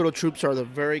 Hospital troops are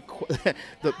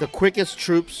the quickest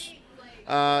troops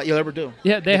you'll ever do.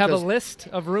 Yeah, they have a list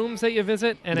of rooms that you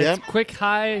visit, and it's quick,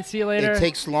 hi, see you later. It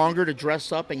takes longer to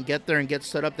dress up and get there and get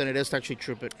set up than it is to actually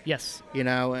troop it. Yes. You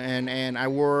know, and I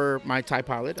wore my TIE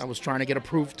Pilot. I was trying to get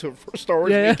approved for Star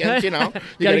Wars weekend. You know,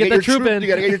 you gotta get the troop in. You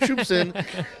gotta get your troops in.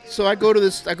 So I go to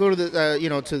this. I go to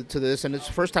the to this, and it's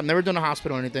the first time. Never done a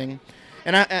hospital or anything,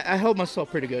 and I held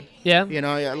myself pretty good. Yeah. You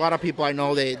know, a lot of people I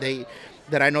know that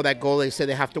I know that goal. They say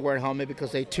they have to wear a helmet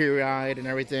because they teary-eyed and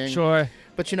everything. Sure.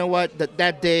 But you know what?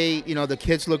 That day, you know, the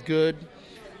kids looked good.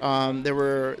 They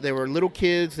were little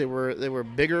kids. They were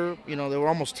bigger. You know, they were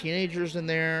almost teenagers in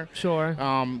there. Sure.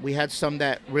 We had some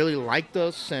that really liked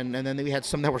us, and then we had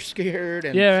some that were scared.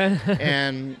 And,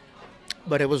 yeah.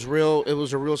 But it was a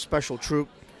real special troop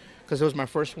because it was my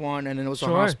first one, and then it was a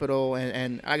hospital.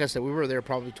 And like I said, we were there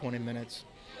probably 20 minutes.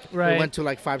 Right. We went to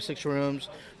like 5-6 rooms.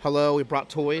 Hello, we brought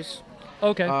toys.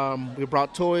 Okay. We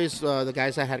brought toys. The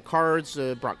guys that had cards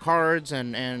brought cards,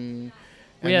 and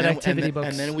we had activity books.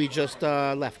 And then we just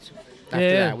left.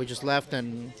 After that, we just left,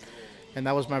 and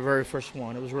that was my very first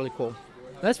one. It was really cool.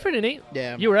 That's pretty neat.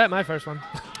 Yeah. You were at my first one.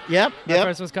 Yep. My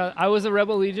first was I was a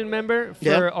Rebel Legion member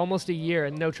for almost a year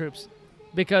and no troops.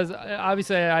 Because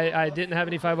obviously I didn't have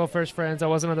any 501st friends. I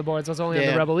wasn't on the boards. I was only on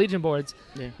the Rebel Legion boards,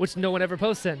 which no one ever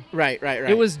posts in. Right.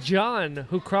 It was John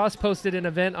who cross-posted an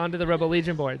event onto the Rebel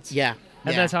Legion boards. Yeah.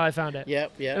 And that's how I found it.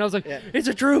 Yep. And I was like, it's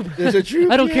a troop. It's a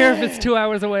troop. I don't care if it's 2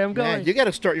 hours away. I'm going. Man, you got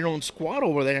to start your own squad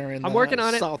over there in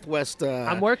the southwest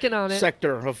I'm working on it.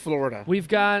 Sector of Florida.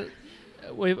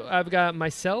 I've got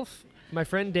myself, my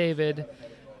friend David,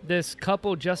 this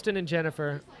couple, Justin and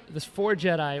Jennifer. There's 4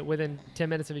 Jedi within 10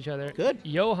 minutes of each other. Good.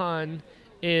 Johan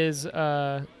is,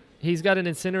 he's got an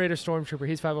incinerator stormtrooper.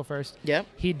 He's 501st. Yep.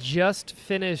 He just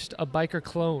finished a biker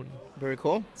clone. Very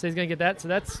cool. So he's going to get that. So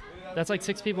that's like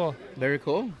 6 people. Very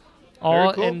cool.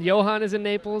 Very cool. And Johan is in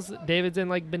Naples. David's in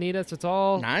like Bonita. So it's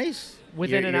all nice.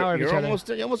 Within an hour of each other.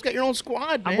 You almost got your own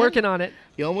squad, man. I'm working on it.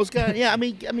 You almost got, I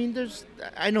mean,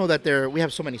 I know that we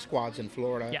have so many squads in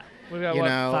Florida. Yeah. We've got,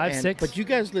 5, 6? But you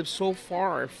guys live so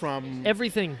far from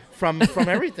everything. From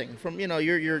everything. From,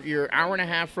 you're an hour and a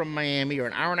half from Miami, or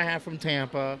an hour and a half from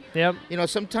Tampa. Yep.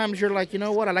 Sometimes you're like, you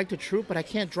know what, I like to troop, but I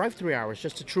can't drive 3 hours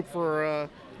just to troop for,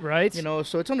 right. So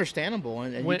it's understandable.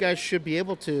 And you guys should be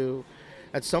able to,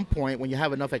 at some point, when you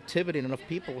have enough activity and enough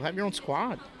people, have your own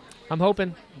squad. I'm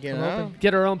hoping.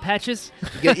 Get our own patches.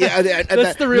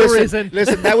 That's the real reason.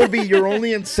 Listen, that would be your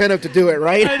only incentive to do it,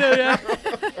 right? I know, yeah.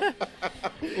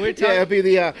 It'd be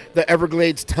the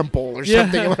Everglades Temple or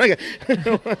something.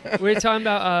 We're talking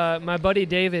about my buddy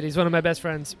David. He's one of my best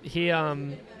friends. He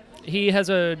has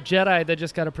a Jedi that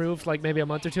just got approved like maybe a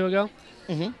month or 2 ago.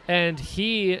 Mm-hmm. And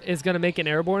he is going to make an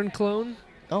airborne clone.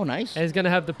 Oh, nice. And he's going to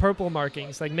have the purple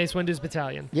markings, like Mace Windu's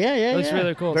battalion. Yeah. It looks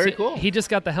really cool. Very cool. He just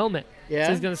got the helmet. Yeah.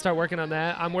 So he's going to start working on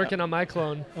that. I'm working on my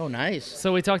clone. Oh, nice.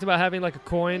 So we talked about having like a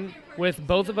coin with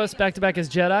both of us back to back as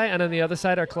Jedi, and on the other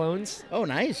side are clones. Oh,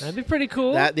 nice. That'd be pretty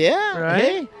cool. Right?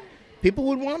 Hey, people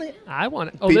would want it. I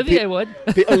want it. Olivier would.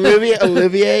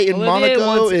 Olivier in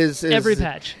Monaco is every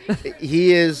patch.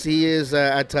 He is.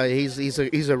 I tell you,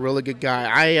 he's a really good guy.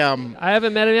 I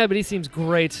haven't met him yet, but he seems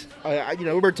great. We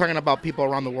were talking about people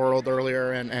around the world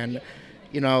earlier, and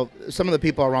some of the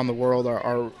people around the world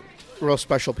are real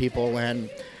special people. And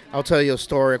I'll tell you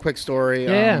a quick story.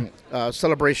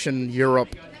 Celebration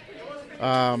Europe.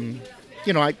 From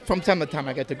time to time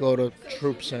I get to go to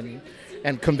troops and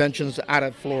conventions out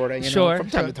of Florida, from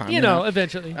time to time.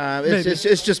 Eventually.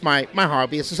 It's just my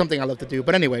hobby. It's just something I love to do.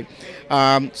 But anyway,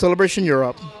 Celebration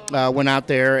Europe, went out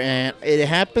there, and it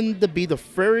happened to be the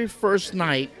very first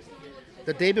night,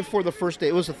 the day before the first day.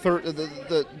 It was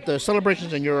the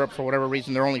celebrations in Europe, for whatever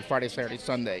reason, they're only Friday, Saturday,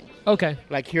 Sunday. Okay.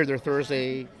 Like here, they're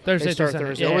Thursday. They start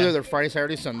Thursday. Over there, they're Friday,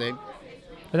 Saturday, Sunday.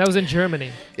 And that was in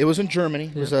Germany. It was in Germany.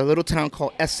 It was a little town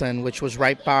called Essen, which was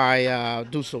right by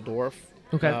Dusseldorf.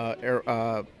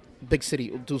 Okay. Big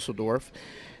city, Dusseldorf.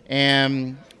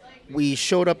 And we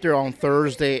showed up there on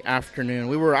Thursday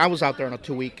afternoon. I was out there on a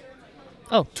 2-week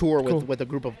tour with a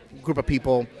group of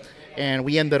people, and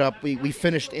we ended up we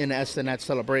finished in Essen at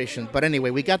celebration. But anyway,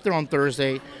 we got there on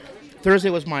Thursday. Thursday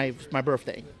was my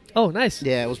birthday. Oh, nice.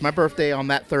 Yeah, it was my birthday on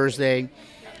that Thursday,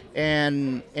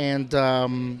 and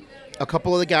a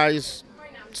couple of the guys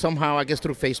somehow, I guess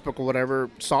through Facebook or whatever,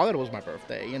 saw that it was my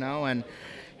birthday,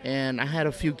 and I had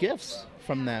a few gifts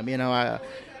from them.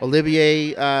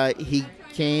 Olivier, he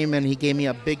came and he gave me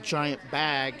a big giant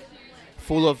bag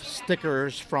full of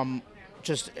stickers from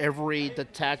just every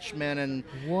detachment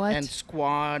and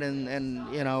squad and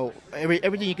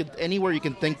everything anywhere you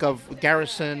can think of,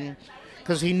 garrison,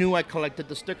 because he knew I collected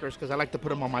the stickers because I like to put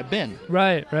them on my bin.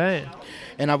 Right.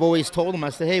 And I've always told him, I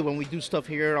said, hey, when we do stuff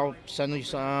here, I'll send you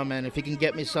some, and if you can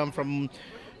get me some from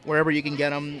wherever you can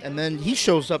get them. And then he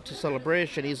shows up to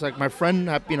Celebration. He's like, my friend,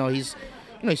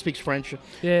 he speaks French.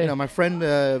 Yeah. My friend,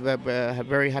 a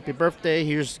very happy birthday.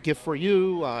 Here's a gift for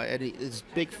you. And this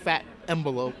big fat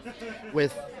envelope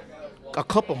with a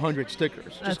couple hundred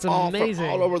stickers. That's just amazing.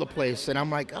 all over the place. And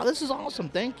I'm like, oh, this is awesome.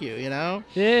 Thank you.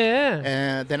 Yeah.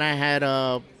 And then I had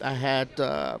a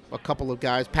couple of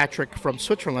guys. Patrick from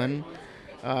Switzerland.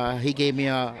 He gave me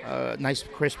a nice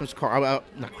Christmas card,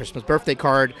 birthday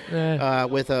card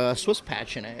with a Swiss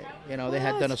patch in it. They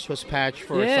had done a Swiss patch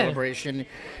for a celebration.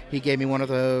 He gave me one of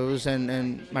those,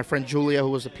 and my friend Julia, who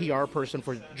was a PR person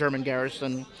for German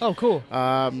Garrison. Oh, cool.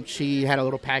 She had a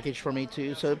little package for me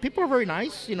too. So people are very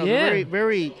nice. They're very,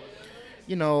 very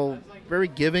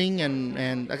giving,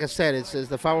 and like I said, it says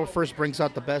the 501st brings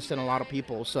out the best in a lot of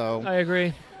people. So I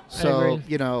agree. So,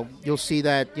 you'll see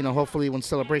that, hopefully when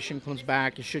Celebration comes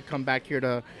back, it should come back here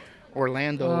to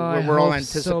Orlando. We're all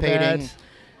anticipating,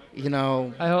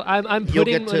 I'm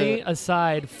putting money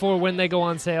aside for when they go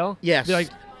on sale. Yes. Be like,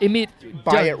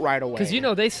 buy it right away.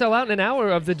 Because, they sell out in an hour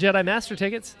of the Jedi Master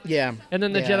tickets. Yeah. And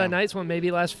then the Jedi Knights one maybe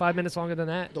lasts 5 minutes longer than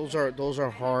that. Those are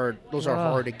hard. Those are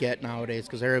hard to get nowadays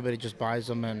because everybody just buys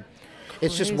them, and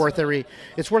it's just worth every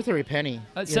penny.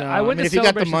 I went to if you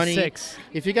got the Celebration money, 6.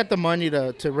 If you got the money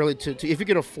to really if you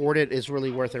could afford it, it's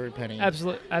really worth every penny.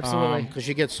 Absolutely. Because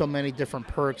you get so many different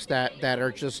perks that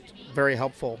are just very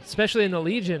helpful. Especially in the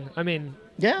Legion. I mean,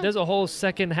 there's a whole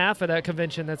second half of that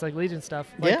convention that's like Legion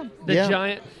stuff. Like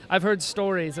giant. I've heard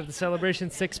stories of the Celebration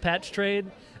 6 patch trade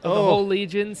of the whole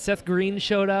Legion. Seth Green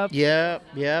showed up. Yep.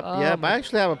 I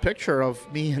actually have a picture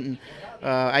of me and.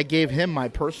 I gave him my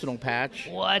personal patch.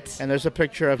 What? And there's a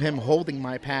picture of him holding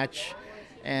my patch,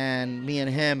 and me and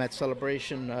him at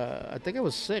Celebration. I think it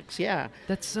was 6. Yeah.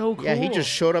 That's so cool. Yeah, he just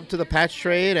showed up to the patch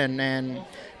trade, and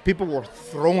people were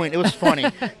throwing. It was funny.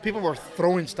 People were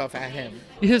throwing stuff at him.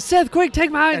 He said, "Seth, quick,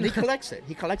 take mine." And he collects it.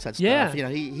 He collects that stuff. Yeah.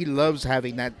 He loves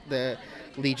having the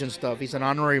Legion stuff. He's an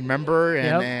honorary member,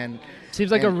 and seems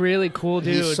like a really cool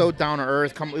dude. He's so down to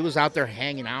earth. He was out there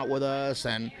hanging out with us,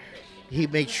 and he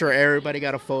made sure everybody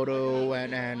got a photo,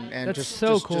 and That's just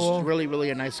so cool. Just really, really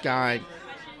a nice guy.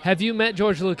 Have you met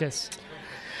George Lucas?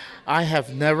 I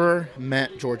have never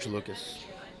met George Lucas.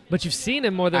 But you've seen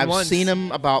him more than once. I've seen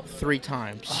him about 3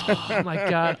 times. Oh, my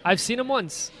God. I've seen him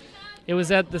once. It was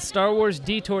at the Star Wars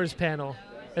Detours panel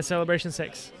at Celebration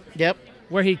 6. Yep.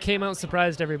 Where he came out and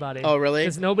surprised everybody. Oh, really?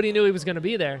 Because nobody knew he was going to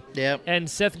be there. Yep. And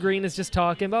Seth Green is just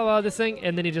talking, blah, blah, this thing,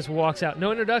 and then he just walks out.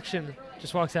 No introduction,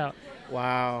 just walks out.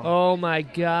 Wow. Oh, my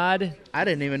God. I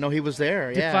didn't even know he was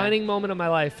there. Defining moment of my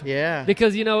life. Yeah.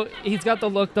 Because, he's got the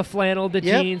look, the flannel, the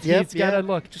jeans. He's got a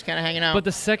look. Just kind of hanging out. But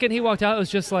the second he walked out, it was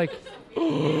just like,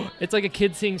 it's like a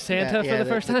kid seeing Santa for the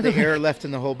first time. The air left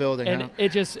in the whole building. And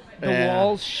it just, the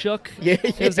walls shook.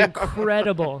 It was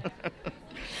incredible.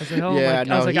 I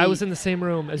was like, I was in the same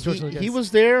room as George Lucas. He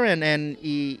was there, and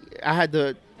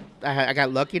I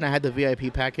got lucky, and I had the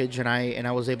VIP package, and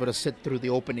I was able to sit through the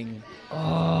opening.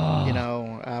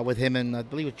 With him, and I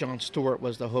believe Jon Stewart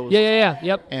was the host.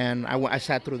 Yep. And I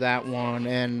sat through that one,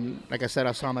 and like I said,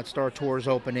 I saw him at Star Tours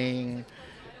opening.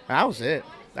 That was it.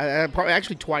 I probably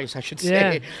actually twice, I should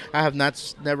say. Yeah. I have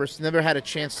never had a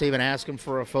chance to even ask him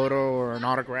for a photo or an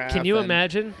autograph. Can you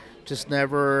imagine? Just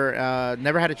never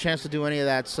had a chance to do any of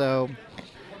that. So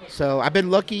I've been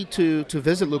lucky to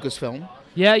visit Lucasfilm.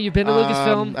 Yeah, you've been to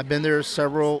Lucasfilm. I've been there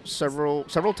several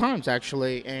times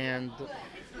actually, and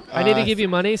I need to give you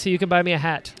money so you can buy me a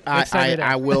hat.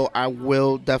 I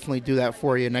will definitely do that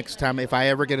for you next time if I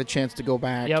ever get a chance to go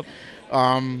back. Yep.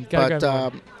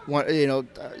 I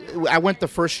went the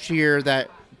first year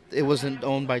that it wasn't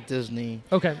owned by Disney.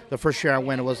 Okay. The first year I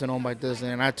went, it wasn't owned by Disney,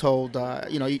 and I told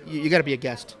you got to be a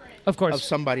guest. Of course. Of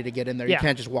somebody to get in there. Yeah. You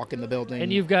can't just walk in the building.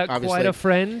 And you've got obviously. Quite a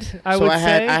friend, I would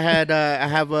say. I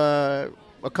have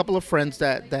a couple of friends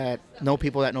that know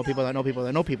people that know people that know people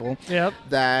that know people. Yep.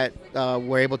 That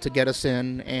were able to get us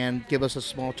in and give us a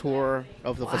small tour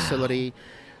of the facility.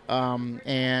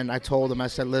 And I told them, I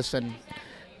said, listen,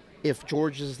 if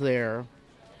George is there,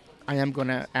 I am going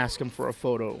to ask him for a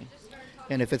photo.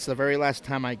 And if it's the very last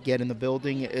time I get in the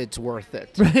building, it's worth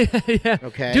it. Yeah.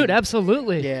 Okay. Dude,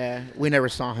 absolutely. Yeah. We never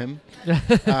saw him.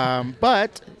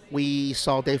 But we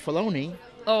saw Dave Filoni.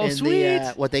 Oh, in sweet.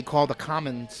 The, what they call the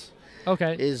Commons.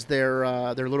 Okay. Is their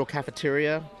little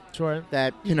cafeteria. Sure.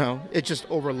 That, it just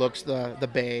overlooks the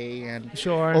bay and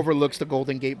overlooks the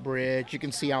Golden Gate Bridge. You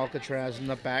can see Alcatraz in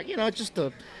the back. It's just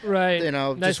a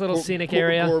nice little scenic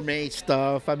area. Gourmet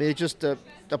stuff. I mean, it's just a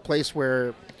place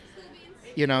where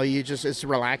You know, it's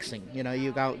relaxing. You know,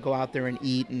 you go out there and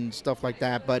eat and stuff like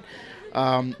that. But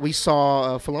we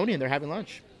saw Filoni and they're having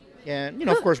lunch. And, you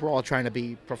know, of course, we're all trying to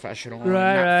be professional, not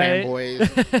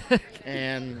fanboys.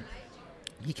 And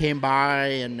he came by,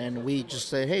 and we just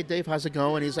said, hey, Dave, how's it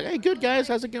going? He's like, hey, good, guys,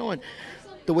 how's it going?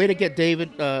 The way to get Dave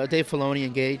Filoni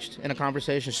engaged in a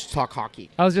conversation is to talk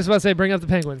hockey. I was just about to say, bring up the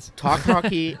Penguins. Talk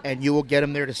hockey, and you will get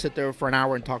him there to sit there for an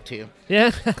hour and talk to you.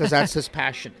 Yeah. Because that's his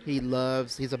passion. He's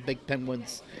a big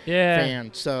Penguins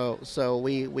fan. So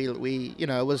we you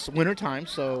know, it was winter time,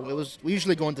 so we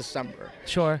usually go in December.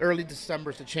 Sure. Early December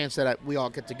is the chance that we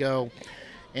all get to go.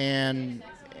 And,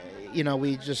 you know,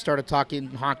 we just started talking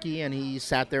hockey, and he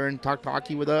sat there and talked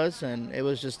hockey with us, and it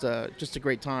was just a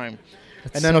great time.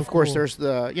 That's and then, so of course, cool. there's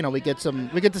we get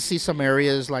to see some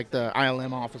areas like the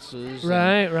ILM offices.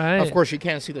 Right. Of course, you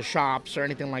can't see the shops or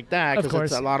anything like that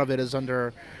because a lot of it is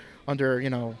under you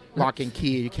know, lock and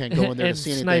key. You can't go in there to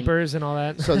see anything. Snipers and all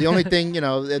that. So the only thing, you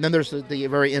know, and then there's the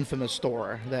very infamous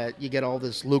store that you get all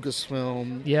this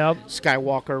Lucasfilm,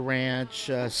 Skywalker Ranch,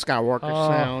 Skywalker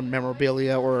Sound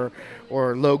memorabilia or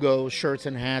logo shirts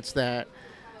and hats that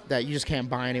you just can't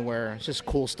buy anywhere. It's just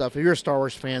cool stuff. If you're a Star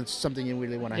Wars fan, it's something you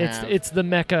really want to have. It's the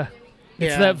Mecca.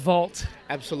 It's that vault.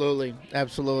 Absolutely.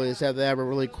 It's that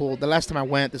really cool. The last time I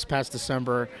went, this past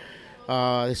December,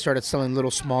 they started selling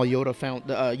little small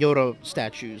Yoda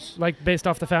statues. Like based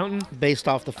off the fountain? Based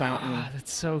off the fountain. Ah,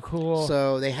 that's so cool.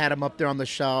 So they had them up there on the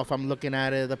shelf. I'm looking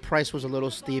at it. The price was a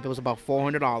little steep. It was about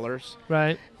 $400.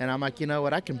 Right. And I'm like, you know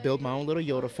what? I can build my own little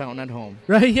Yoda fountain at home.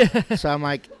 Right, yeah. So I'm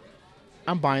like,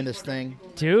 I'm buying this thing.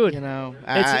 Dude. You know,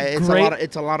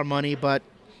 it's a lot of money, but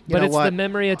it's the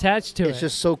memory attached to it. It's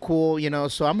just so cool, you know.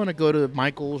 So I'm going to go to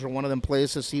Michael's or one of them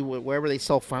places, see wherever they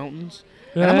sell fountains.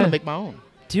 And I'm going to make my own.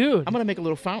 Dude. I'm going to make a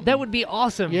little fountain. That would be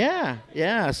awesome. Yeah.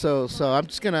 So I'm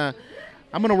just going to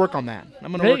work on that.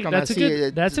 I'm going to work on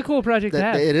that. That's a cool project to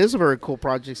have. It is a very cool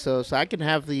project. So I can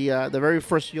have the very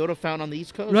first Yoda fountain on the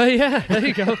East Coast. Right, yeah. There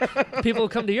you go. People will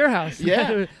come to your house.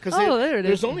 Yeah. Because there it is.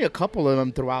 There's only a couple of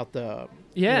them throughout the...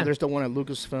 Yeah. You know, there's the one at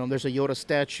Lucasfilm. There's a Yoda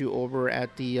statue over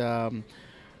at the...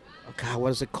 what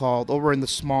is it called? Over in the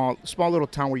small little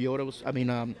town where Yoda was...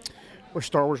 where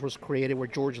Star Wars was created, where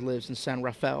George lives in San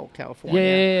Rafael,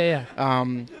 California.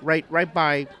 Yeah. Right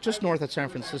by, just north of San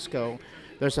Francisco,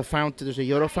 there's a fountain. There's a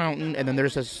Yoda fountain, and then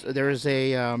there's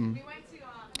a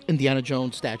Indiana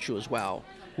Jones statue as well.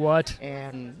 What?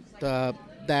 And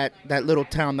that little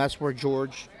town, that's where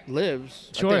George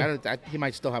lives. Sure. He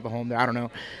might still have a home there. I don't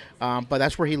know, but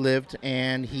that's where he lived,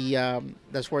 and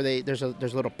that's where there's a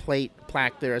little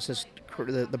plaque there. It says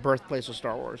the birthplace of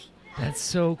Star Wars. That's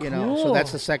so cool. You know, so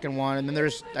that's the second one, and then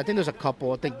I think there's a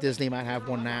couple. I think Disney might have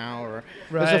one now, or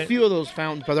there's a few of those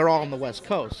fountains, but they're all on the West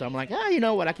Coast. So I'm like, you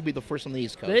know what? I could be the first on the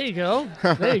East Coast.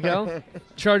 There you go.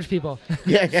 Charge people.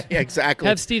 Yeah, exactly.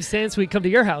 Have Steve Sansweet come to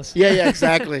your house. Yeah,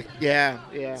 exactly. Yeah.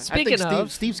 Speaking of,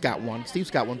 Steve's got one.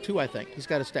 Steve's got one too. I think he's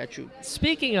got a statue.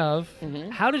 Speaking of,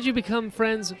 how did you become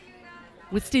friends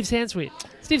with Steve Sansweet?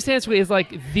 Steve Sansweet is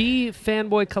like the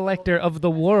fanboy collector of the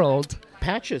world.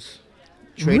 Patches.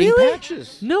 Trading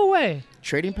patches. No way.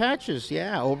 Trading patches,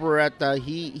 yeah. Over at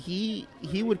he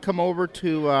would come over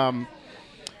to I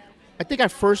think I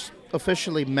first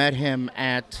officially met him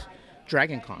at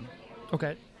Dragon Con.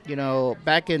 Okay. You know,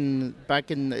 back in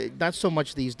not so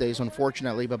much these days,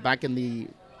 unfortunately, but back in the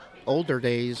older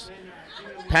days,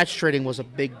 patch trading was a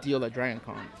big deal at Dragon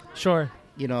Con. Sure.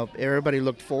 You know, everybody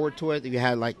looked forward to it. You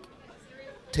had like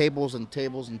tables and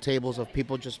tables and tables of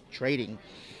people just trading.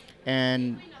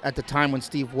 And at the time when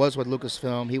Steve was with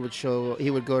Lucasfilm, he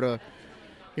would go to,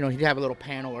 you know, he'd have a little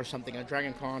panel or something at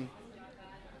Dragon Con,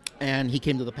 and he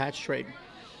came to the patch trade.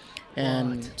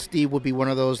 And Steve would be one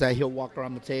of those that he'll walk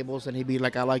around the tables and he'd be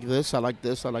like, I like this, I like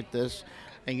this, I like this.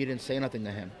 And you didn't say nothing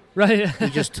to him. Right.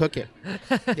 He just took it.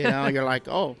 You know, you're like,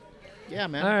 oh, yeah,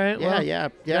 man. All right. Yeah,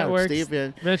 that works. Steve.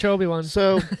 Yeah. Retro Obi-Wan.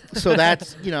 So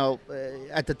that's, you know,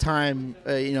 at the time,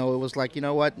 you know, it was like, you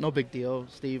know what, no big deal,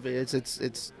 Steve.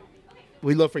 It's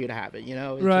we'd love for you to have it, you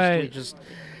know. Right.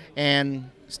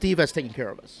 And Steve has taken care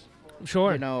of us.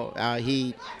 Sure. You know,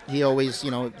 he always,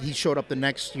 you know, he showed up the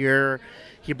next year.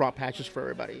 He brought patches for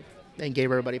everybody and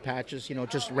gave everybody patches. You know,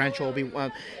 just Rancho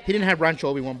Obi-Wan. He didn't have Rancho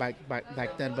Obi-Wan back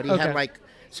then, but he had like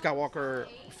Skywalker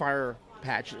Fire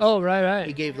patches. Oh, right.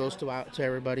 He gave those to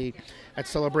everybody at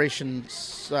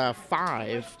Celebrations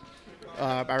 5.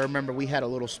 I remember we had a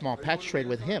little small patch trade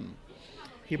with him.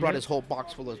 He brought his whole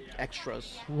box full of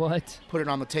extras. What? Put it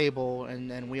on the table, and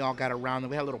then we all got around. And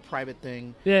we had a little private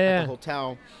thing at the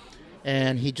hotel.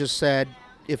 And he just said,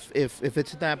 if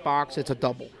it's in that box, it's a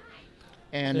double.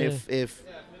 And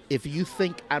if you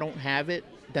think I don't have it,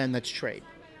 then let's trade.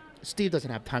 Steve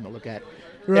doesn't have time to look at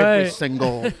Right. every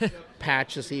single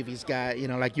patch to see if he's got,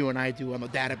 like you and I do on the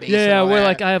database. Yeah, and all we're that.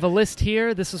 like, I have a list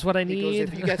here. This is what I He goes, need.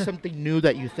 if you got something new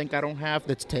that you think I don't have,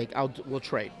 let's take. We'll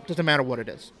trade. Doesn't matter what it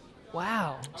is.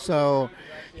 Wow. So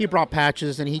he brought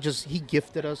patches, and he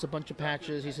gifted us a bunch of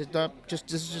patches. He said, no, this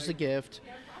is just a gift.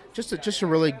 Just a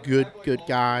really good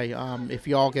guy. If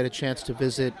you all get a chance to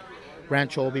visit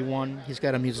Rancho Obi-Wan, he's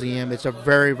got a museum. It's a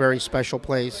very, very special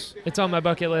place. It's on my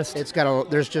bucket list.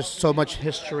 There's just so much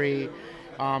history.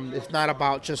 It's not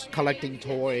about just collecting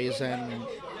toys and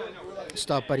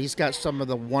stuff, but he's got some of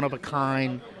the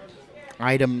one-of-a-kind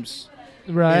items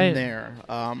right. in there.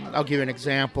 I'll give you an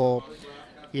example.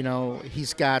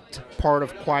 He's got part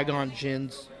of Qui-Gon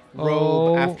Jinn's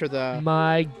robe after the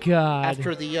my God.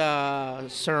 after the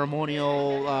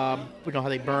ceremonial. How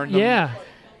they burned them. Yeah.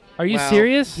 Are you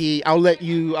serious? I'll let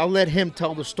him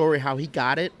tell the story how he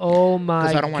got it. Oh my God.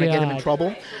 Because I don't want to get him in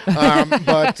trouble.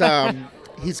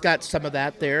 He's got some of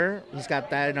that there. He's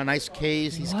got that in a nice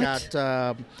case. He's got,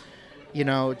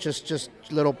 just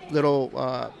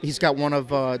little. He's got one of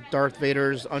Darth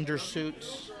Vader's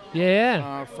undersuits.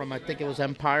 Yeah. From I think it was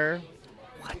Empire.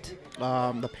 What?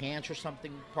 The pants or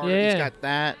something. Yeah. He's got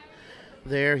that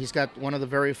there. He's got one of the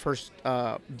very first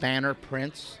banner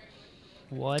prints.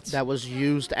 What? That was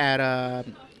used at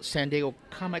San Diego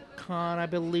Comic-Con, I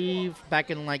believe,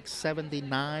 back in like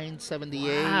 79,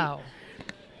 78. Wow.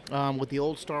 With the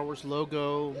old Star Wars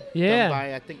logo. Yeah. Done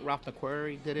by, I think, Ralph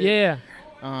McQuarrie did it. Yeah.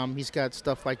 He's got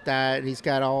stuff like that. He's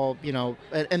got all,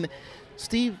 and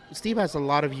Steve has a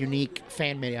lot of unique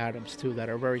fan-made items too that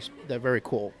are very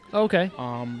cool. Okay.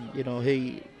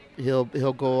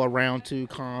 He'll go around to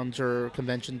cons or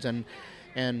conventions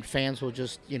and fans will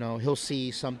just, he'll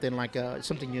see something like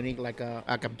something unique like a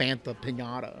bantha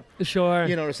piñata. Sure.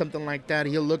 Or something like that.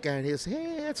 He'll look at it, he'll say,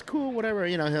 hey, that's cool, whatever.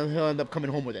 He'll end up coming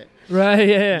home with it. Right,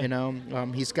 yeah.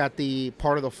 He's got the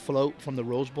part of the float from the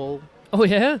Rose Bowl. Oh,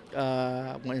 yeah?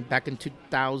 Back in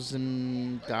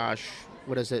 2000, gosh,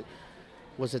 what is it?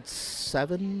 Was it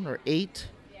 7 or 8?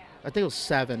 I think it was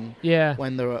 7. Yeah.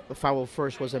 When the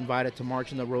 501st was invited to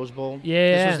march in the Rose Bowl.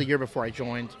 Yeah. This was the year before I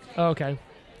joined. Oh, okay.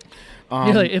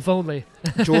 Really, if only.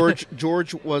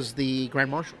 George was the Grand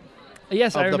Marshal.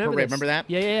 Yes, I of the remember parade. this. Remember that?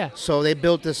 Yeah. So they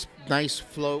built this nice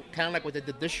float, kind of like what they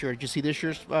did this year. Did you see this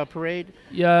year's parade?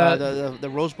 Yeah. The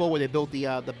Rose Bowl where they built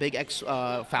the big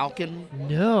Falcon.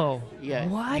 No. Yeah.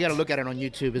 What? You got to look at it on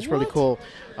YouTube. It's really cool.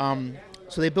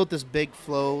 So they built this big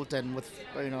float, and with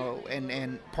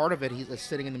and part of it he's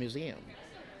sitting in the museum.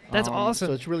 That's awesome.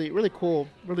 So it's really cool.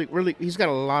 Really, he's got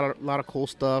a lot of cool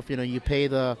stuff. You pay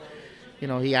the.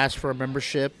 He asked for a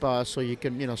membership so you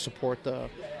can, support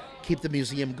keep the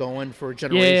museum going for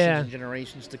generations and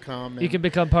generations to come. And you can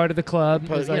become part of the club.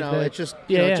 it's just,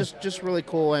 just really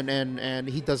cool. And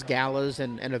he does galas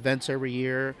and events every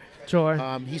year.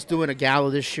 Sure. He's doing a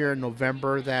gala this year in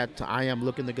November that I am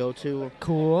looking to go to.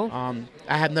 Cool.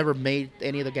 I have never made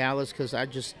any of the galas because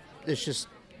it's just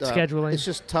scheduling. It's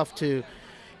just tough to.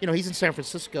 He's in San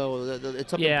Francisco.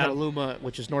 It's up in Petaluma,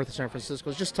 which is north of San Francisco.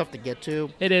 It's just tough to get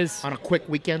to. It is. On a quick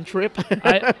weekend trip.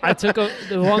 I took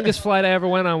the longest flight I ever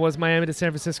went on was Miami to San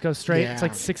Francisco straight. Yeah. It's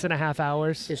like 6.5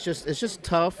 hours. It's just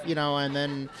tough, and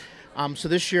then so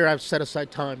this year I've set aside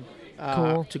time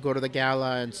to go to the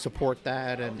gala and support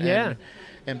that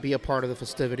and be a part of the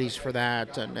festivities for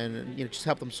that and just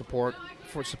help them support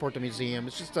the museum.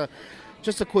 It's just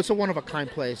a cool, it's a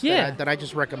one-of-a-kind place that I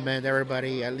just recommend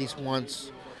everybody at least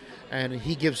once. And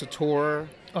he gives a tour.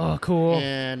 Oh, cool!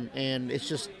 And it's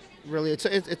just really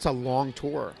it's a long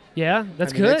tour. Yeah,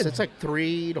 that's good. It's like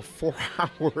 3 to 4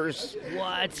 hours.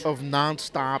 What? Of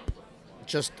nonstop,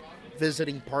 just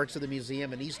visiting parts of the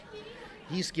museum, and he's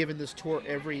given this tour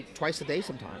twice a day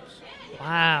sometimes.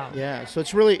 Wow. Yeah, so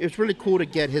it's really cool to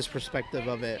get his perspective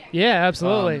of it. Yeah,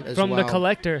 absolutely. From the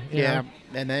collector. Yeah,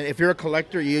 and then if you're a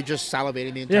collector, you're just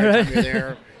salivating the entire time you're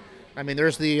there. I mean,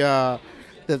 there's the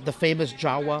famous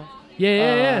Jawa.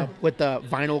 Yeah. With the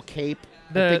vinyl cape.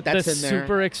 I think that's in there.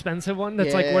 Super expensive one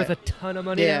that's like worth a ton of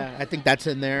money. Yeah, I think that's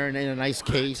in there and in a nice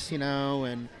case,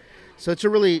 and so it's a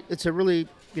really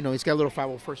he's got a little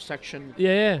 501st section.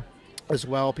 Yeah. As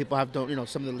well, people have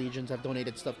some of the legions have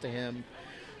donated stuff to him,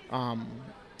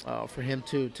 for him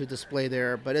to display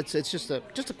there. But it's just a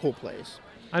cool place.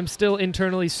 I'm still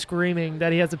internally screaming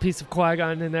that he has a piece of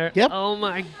Qui-Gon in there. Yep. Oh,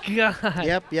 my God.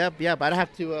 Yep. I'd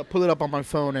have to pull it up on my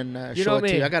phone and show it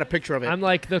to you. I got a picture of it. I'm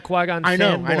like the Qui-Gon I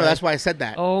know. fanboy. That's why I said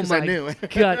that. Oh, my I knew.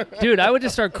 God. Dude, I would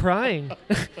just start crying.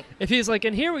 If he's like,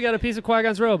 and here we got a piece of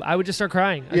Qui-Gon's robe, I would just start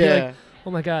crying. I'd be like, Oh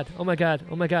my god! Oh my god!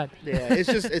 Oh my god! Yeah,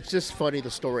 it's just funny,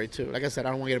 the story too. Like I said, I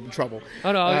don't want to get him in trouble.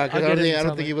 Oh no, I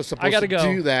don't think he was supposed to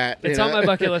do that. It's on my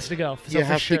bucket list to go. So you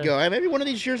have sure. to go. And maybe one of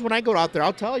these years when I go out there,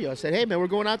 I'll tell you. I said, hey man, we're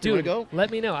going out there. Dude, Want to go?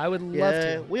 let me know. I would love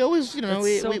to. We always,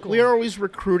 we are always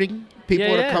recruiting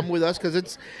people to come with us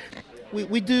because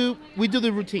we do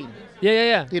the routine.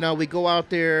 Yeah. We go out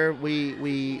there,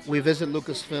 we visit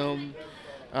Lucasfilm.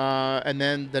 And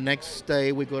then the next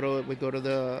day we go to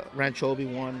the Rancho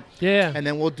Obi-Wan. Yeah. And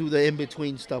then we'll do the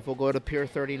in-between stuff. We'll go to Pier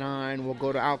 39. We'll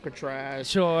go to Alcatraz.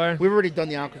 Sure. We've already done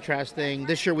the Alcatraz thing.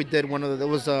 This year we did there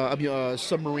was a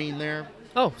submarine there.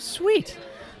 Oh, sweet.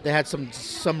 They had some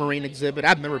submarine exhibit.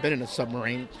 I've never been in a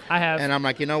submarine. I have. And I'm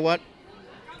like, you know what?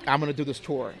 I'm going to do this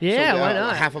tour. Yeah, so, why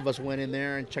not? Half of us went in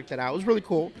there and checked that out. It was really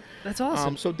cool. That's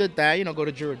awesome. So did that, go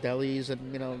to Ghirardelli's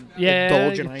and, yeah,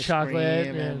 indulge in ice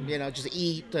chocolate cream and, just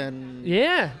eat. And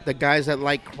yeah. The guys that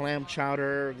like clam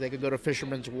chowder, they could go to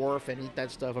Fisherman's Wharf and eat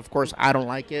that stuff. Of course, I don't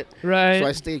like it. Right. So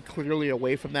I stayed clearly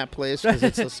away from that place because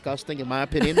it's disgusting in my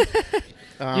opinion.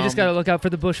 You just got to look out for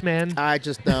the Bushman. I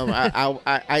just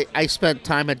I spent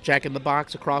time at Jack in the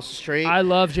Box across the street. I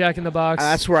love Jack in the Box.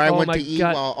 That's where I went to eat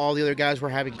God. while all the other guys were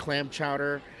having clam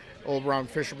chowder over on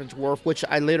Fisherman's Wharf, which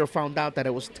I later found out that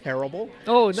it was terrible.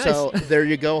 Oh, nice. So there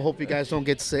you go. Hope you guys don't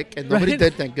get sick, and nobody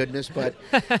did, thank goodness. But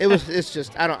it's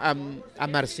just I'm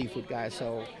not a seafood guy,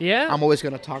 so yeah, I'm always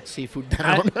gonna talk seafood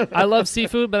down. I love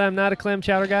seafood, but I'm not a clam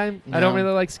chowder guy. No. I don't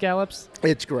really like scallops.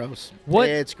 It's gross.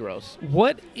 It's gross.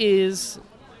 What is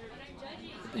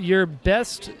your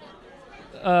best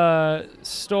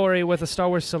story with a Star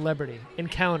Wars celebrity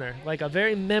encounter, like a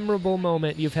very memorable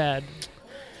moment you've had?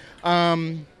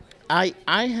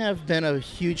 I have been a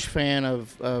huge fan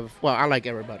of well, I like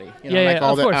everybody.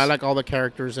 I like all the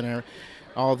characters and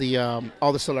all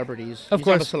the celebrities. Of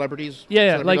course, the celebrities.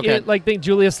 Yeah, like think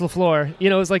Julius LaFleur.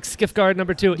 It's like skiff guard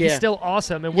number 2. Yeah. He's still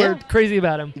awesome, and we're crazy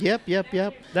about him. Yep.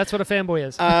 That's what a fanboy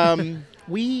is.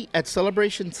 We at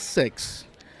Celebration 6.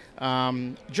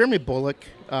 Jeremy Bullock,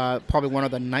 probably one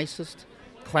of the nicest,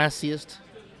 classiest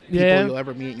people you'll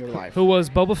ever meet in your life. Who was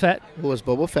Boba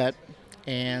Fett.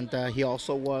 And he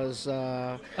also was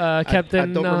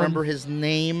Captain. I don't remember his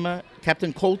name.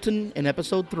 Captain Colton in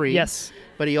Episode 3. Yes.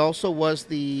 But he also was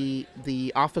the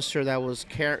officer that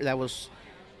was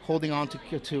holding on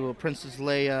to Princess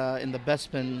Leia in the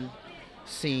Bespin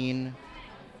scene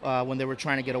when they were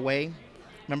trying to get away.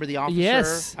 Remember the officer?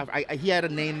 Yes. He had a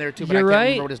name there too, but You're I can't right.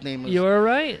 remember what his name was. You're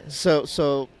right.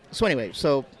 So anyway,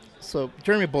 so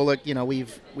Jeremy Bullock,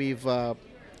 I've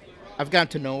gotten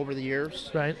to know over the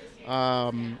years. Right.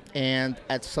 And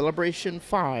at Celebration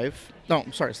 6,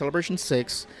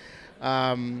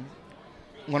 one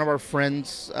of our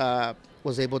friends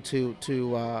was able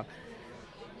to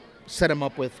set him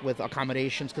up with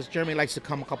accommodations because Jeremy likes to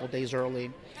come a couple days early.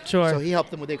 Sure. So he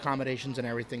helped them with the accommodations and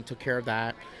everything, took care of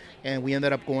that. And we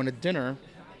ended up going to dinner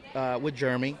with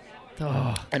Jeremy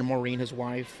and Maureen, his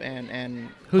wife, and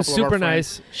who's super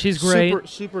nice. She's great.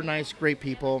 Super nice, great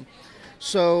people.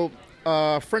 So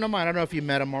a friend of mine, I don't know if you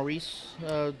met him, Maurice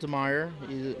DeMeyer.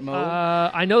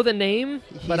 I know the name,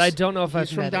 but I don't know if I've met him.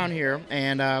 He's from down here,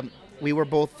 and we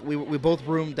both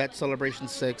roomed at Celebration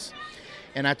 6.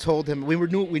 And I told him we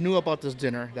knew about this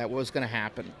dinner that was going to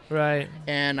happen. Right.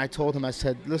 And I told him, I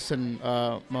said, listen,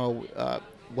 Mo,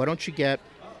 why don't you get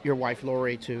your wife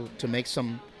Lori to make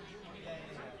some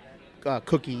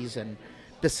cookies and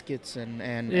biscuits and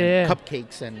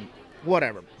cupcakes and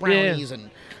whatever, brownies and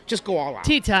just go all out.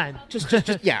 Tea time. Just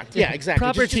yeah, exactly.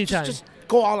 Proper tea time. Just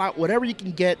go all out. Whatever you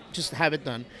can get, just have it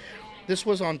done. This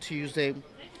was on Tuesday.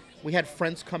 We had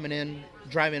friends coming in,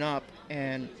 driving up,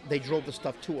 and they drove the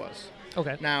stuff to us.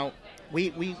 Okay. Now,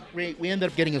 we ended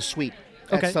up getting a suite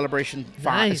at Celebration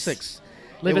 6.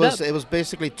 Live it up. It was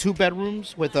basically 2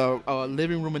 bedrooms with a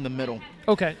living room in the middle.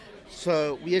 Okay.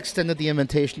 So we extended the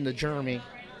invitation to Jeremy.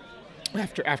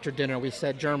 After dinner, we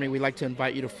said, Jeremy, we'd like to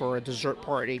invite you for a dessert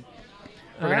party.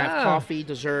 We're going to have coffee,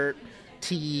 dessert,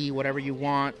 tea, whatever you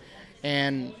want.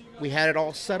 And we had it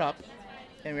all set up.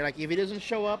 And we're like, if he doesn't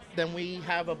show up, then we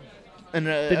have Did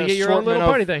you get your own little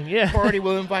party thing? Yeah. Party,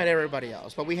 we'll invite everybody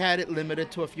else. But we had it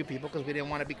limited to a few people because we didn't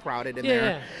want to be crowded in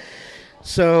there.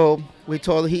 So he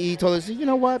told us, you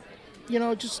know what?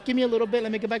 Just give me a little bit.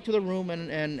 Let me get back to the room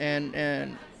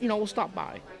and we'll stop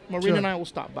by. Maureen and I will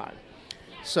stop by.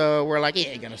 So we're like, he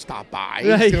ain't going to stop by.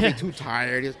 He's going to be too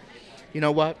tired. You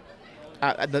know what?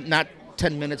 Not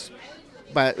 10 minutes,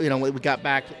 but, when we got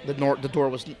back, the door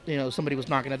was, somebody was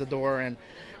knocking at the door, and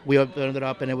we opened it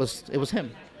up, and it was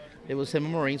him. It was him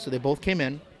and Maureen, so they both came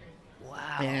in. Wow.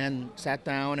 And sat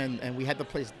down, and we had the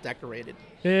place decorated.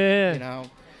 Yeah.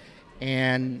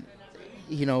 And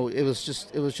it was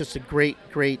just a great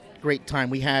time.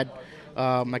 We had,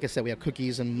 like I said, we had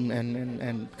cookies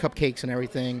and cupcakes and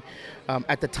everything.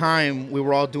 At the time, we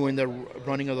were all doing the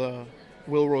running of the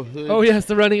railroad hood. Oh yes,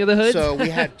 the running of the hood. So we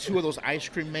had 2 of those ice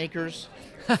cream makers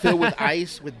filled with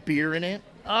ice with beer in it.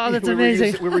 Oh, that's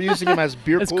amazing. We were using them as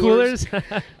beer as coolers.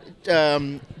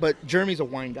 coolers. But Jeremy's a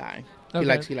wine guy.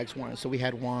 Okay. He likes wine. So we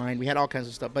had wine. We had all kinds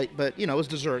of stuff. But it was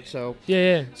dessert. So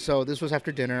Yeah. So this was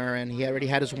after dinner, and he already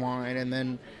had his wine. And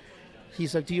then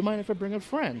he's like, "Do you mind if I bring a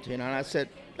friend?" And I said,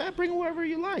 "Bring whoever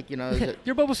you like." You're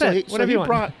Boba Fett. Whatever you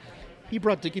want. He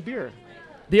brought Dickie Beer.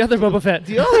 The other Boba Fett.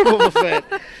 The other Boba Fett.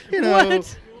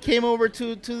 What? Came over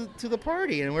to the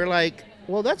party, and we're like,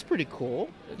 "Well, that's pretty cool."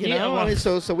 Well, I mean,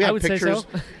 so we I had would pictures.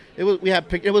 say so.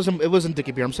 It wasn't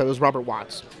Dickie Beer. I'm sorry. It was Robert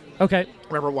Watts. Okay.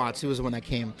 Robert Watts. He was the one that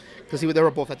came because they were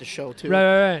both at the show too.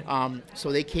 Right. So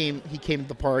he came to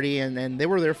the party, and they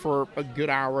were there for a good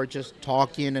hour, just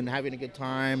talking and having a good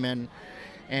time,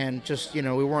 and just we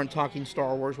weren't talking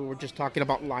Star Wars. We were just talking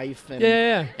about life and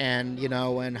and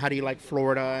and how do you like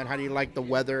Florida and how do you like the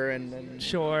weather and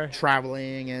Sure.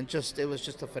 traveling, and it was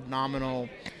just a phenomenal.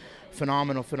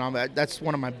 That's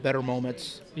one of my better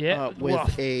moments. Yeah.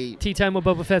 With a tea time with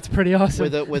Boba Fett's pretty awesome.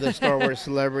 with a Star Wars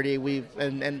celebrity.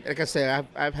 And like I said,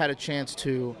 I've had a chance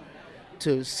to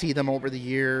see them over the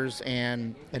years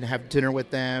and have dinner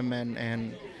with them,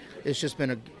 and it's just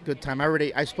been a good time.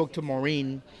 I spoke to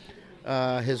Maureen,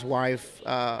 his wife.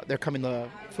 They're coming to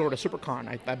Florida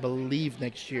SuperCon, I believe,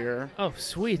 next year. Oh,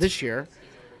 sweet. This year.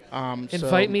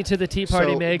 Invite me to the tea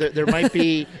party, Meg.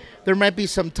 There might be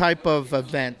some type of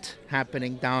event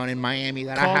happening down in Miami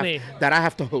that I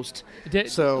have to host.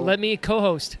 So let me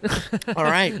co-host. All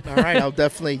right. I'll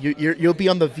definitely you'll be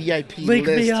on the VIP Link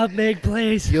list. me up, Meg,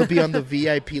 please. You'll be on the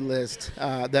VIP list,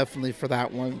 definitely for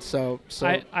that one. So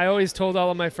I always told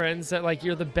all of my friends that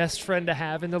you're the best friend to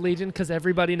have in the Legion because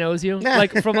everybody knows you,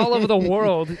 from all over the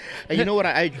world. And you know what?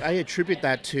 I attribute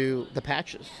that to the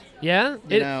patches. Yeah,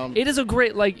 it is a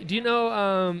great do you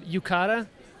know Yukata?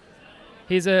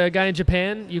 He's a guy in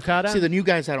Japan, Yukata. See, the new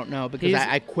guys I don't know because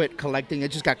I quit collecting.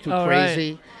 It just got too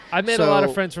crazy. Right. I made a lot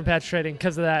of friends from patch trading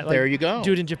because of that. There you go.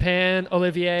 Dude in Japan,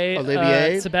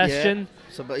 Olivier, Sebastian.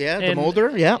 Yeah, the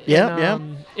Mulder. Yeah.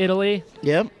 Italy.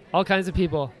 Yep. All kinds of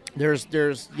people. There's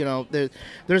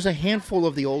a handful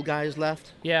of the old guys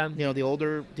left. Yeah. The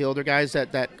older guys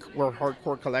that were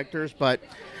hardcore collectors, but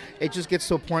it just gets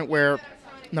to a point where,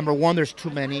 number one, there's too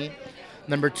many.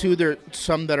 Number two, there's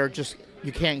some that are just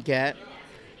you can't get.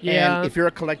 Yeah. And if you're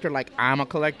a collector like I'm a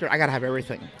collector, I gotta have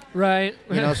everything. Right.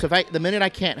 So the minute I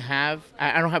can't have,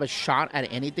 I don't have a shot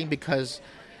at anything because,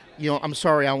 I'm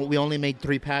sorry, we only made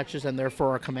 3 patches and they're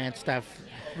for our command staff,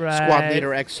 squad leader,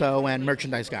 XO, and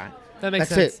merchandise guy. That makes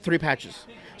sense. That's it. 3 patches.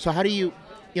 So how do you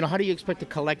expect to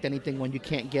collect anything when you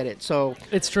can't get it? So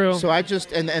it's true. So I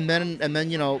just and then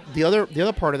the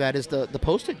other part of that is the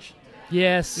postage.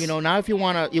 Yes. Now if you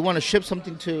wanna ship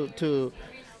something to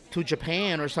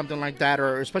Japan or something like that,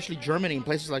 or especially Germany and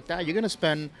places like that, you're gonna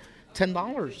spend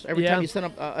 $10 every time you send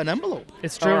up an envelope.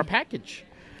 It's true. Or a package.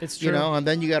 It's true. And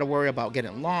then you got to worry about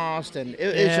getting lost, and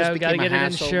it just became a hassle. Got to get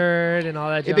it insured and all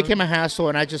that. It became a hassle,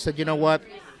 and I just said, you know what?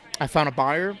 I found a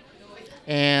buyer,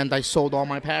 and I sold all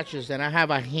my patches, and I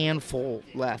have a handful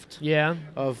left. Yeah.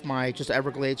 Of my just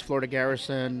Everglades, Florida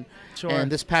Garrison. Sure.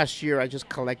 And this past year, I just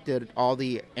collected all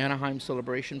the Anaheim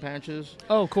Celebration patches.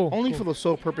 Oh, cool. Only for the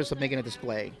sole purpose of making a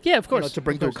display. Yeah, of course. To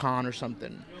bring to a con or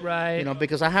something. Right.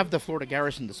 Because I have the Florida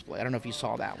Garrison display. I don't know if you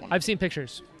saw that one. I've seen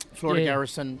pictures. Florida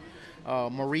Garrison.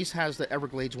 Maurice has the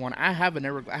Everglades one. I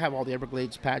have all the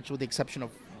Everglades patches with the exception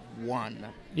of one.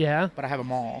 Yeah. But I have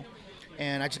them all,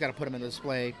 and I just got to put them in the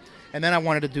display. And then I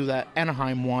wanted to do that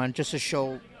Anaheim one just to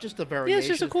show just the variation. Yeah, it's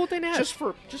just a cool thing to have. Just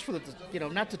for the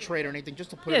not to trade or anything, just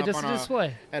to put it up just on a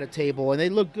display at a table, and they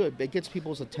look good. It gets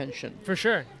people's attention. For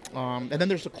sure. And then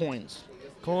there's the coins.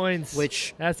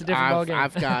 Which that's a different ballgame.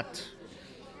 I've got.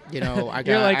 You're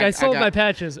like, I sold my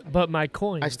patches, but my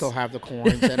coins. I still have the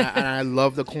coins, and I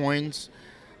love the coins.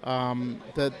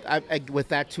 With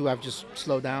that too, I've just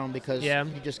slowed down because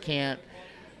you just can't.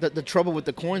 The trouble with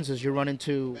the coins is you run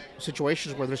into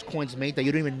situations where there's coins made that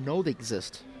you don't even know they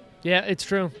exist. Yeah, it's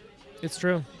true. It's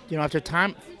true. After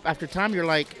time, you're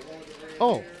like,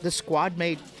 oh, this squad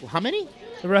made how many?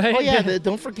 Right. Oh yeah,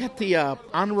 don't forget the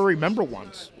honorary member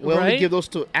ones. We only give those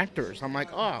to actors. I'm like,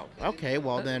 oh, okay,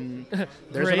 well then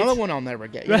there's another one I'll never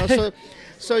get.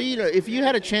 So if you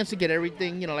had a chance to get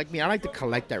everything, like me, I like to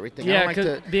collect everything. Yeah, I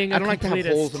don't like to have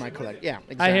holes in my collection. Yeah,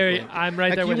 exactly. I hear you. I'm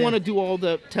right there with you. You want to do all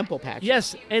the temple patches.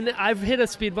 Yes, and I've hit a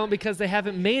speed bump because they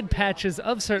haven't made patches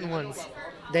of certain ones.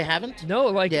 They haven't?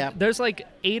 No, there's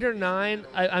 8 or 9.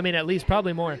 I mean, at least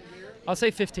probably more. I'll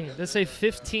say 15. Let's say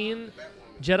 15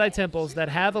 Jedi temples that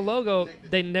have a logo.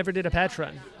 They never did a patch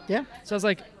run. Yeah. So I was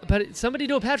like, but somebody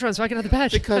do a patch run so I can have the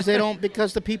patch. Because they don't.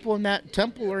 Because the people in that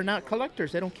temple are not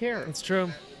collectors. They don't care. It's true.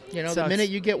 You know, Sucks. the minute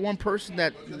you get one person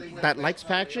that likes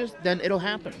patches, then it'll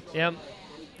happen. Yep.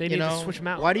 They need to switch them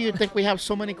out. Why do you think we have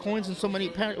so many coins and so many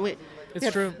patches?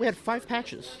 It's true. We had 5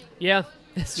 patches. Yeah,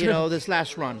 it's true. You know, this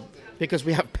last run because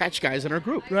we have patch guys in our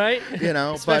group. Right? You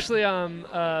know, especially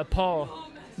Paul.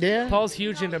 Yeah. Paul's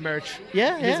huge into merch.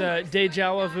 Yeah, He's a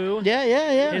Dejawa Vu.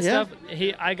 Yeah. His stuff.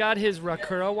 I got his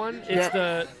Rakura one. It's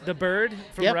the bird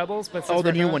from Rebels, but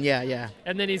the new one. Yeah.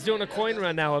 And then he's doing a coin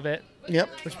run now of it. Yep.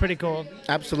 Which is pretty cool.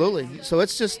 Absolutely. So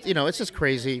it's just it's just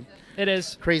crazy. It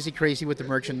is crazy with the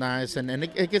merchandise, and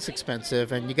it gets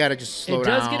expensive, and you got to just slow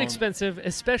down. It does get expensive,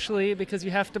 especially because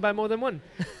you have to buy more than one.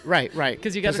 Right.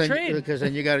 Because you got to trade. Because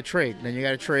then you got to trade,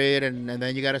 and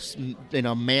then you got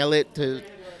to mail it to.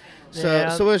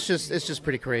 So it's just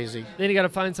pretty crazy. Then you got to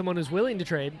find someone who's willing to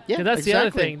trade. Yeah, that's exactly. the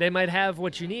other thing. They might have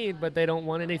what you need, but they don't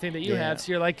want anything that you have.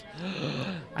 So you're like,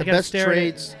 I got to stare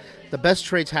The best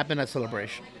trades happen at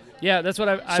Celebration. Yeah, that's what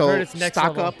I've heard. It's next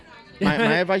stock level. up. My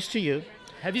advice to you.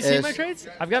 Have you seen my trades?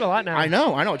 I've got a lot now. I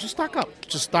know. Just stock up.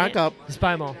 Just buy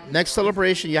them all. Next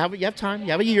Celebration, you have time.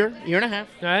 You have a year and a half.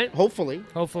 Right. Hopefully.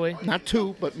 Not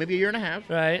 2, but maybe a year and a half.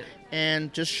 Right.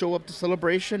 And just show up to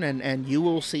Celebration, and you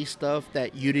will see stuff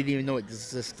that you didn't even know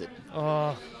existed.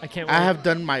 Oh, I can't wait. I have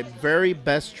done my very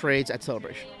best trades at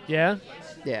Celebration. Yeah?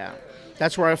 Yeah.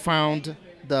 That's where I found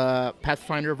the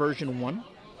Pathfinder version 1,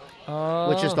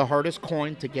 which is the hardest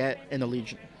coin to get in the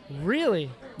Legion.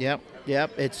 Really? Yep.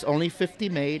 It's only 50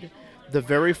 made. The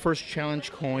very first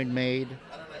challenge coin made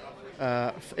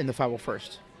in the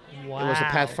 501st. Wow. It was the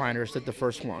Pathfinders did the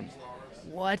first one.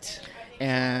 What?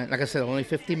 And like I said, only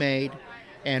 50 made.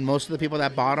 And most of the people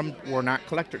that bought them were not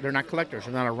collectors. They're not collectors.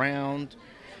 They're not around.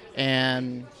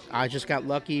 And I just got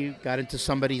lucky, got into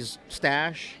somebody's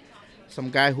stash, some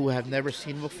guy who I've never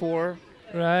seen before.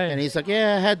 Right. And he's like,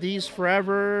 yeah, I had these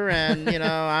forever, and,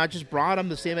 I just brought them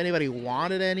to see if anybody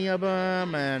wanted any of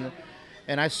them, and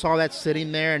I saw that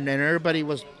sitting there, and then everybody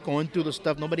was going through the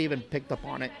stuff. Nobody even picked up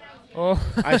on it. Oh.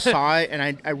 I saw it,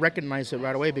 and I recognized it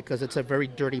right away because it's a very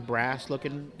dirty brass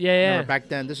looking. Yeah. Back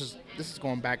then, this is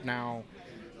going back now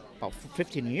about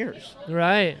 15 years.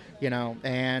 Right.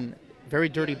 And very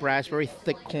dirty brass, very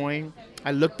thick coin.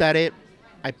 I looked at it,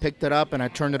 I picked it up, and I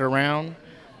turned it around.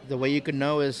 The way you could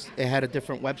know is it had a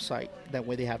different website than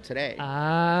way they have today.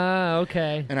 Ah,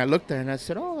 okay. And I looked there and I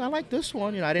said, "Oh, I like this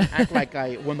one." I didn't act like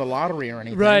I won the lottery or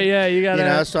anything. Right? Yeah, you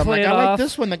gotta. So I'm like, "I like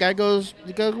this one." The guy goes,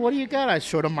 "What do you got?" I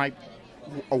showed him my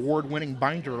award-winning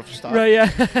binder of stuff. Right. Yeah.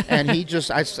 And he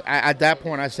just, at that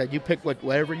point, I said, "You pick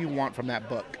whatever you want from that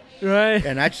book." Right.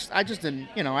 And I just didn't,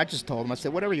 I just told him, I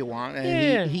said, "Whatever you want."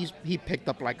 And he picked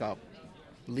up like a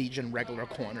Legion regular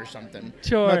coin or something.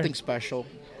 Sure. Nothing special.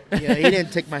 Yeah, he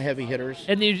didn't take my heavy hitters.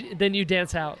 And then you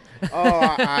dance out.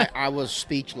 Oh, I was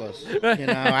speechless.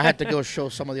 I had to go show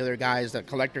some of the other guys, the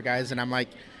collector guys, and I'm like,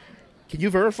 "Can you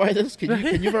verify this?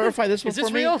 Can you verify this one Is this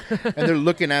for me?" real? And they're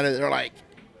looking at it. They're like,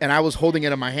 and I was holding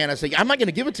it in my hand. I said, "I'm not going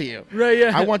to give it to you. Right?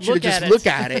 Yeah. I want you to just look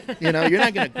at it. You're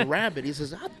not going to grab it." He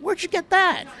says, "Where'd you get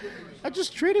that?" I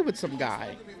just traded with some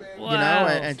guy. Wow.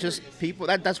 And just people.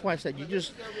 That's why I said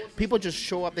people just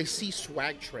show up. They see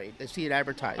swag trade. They see it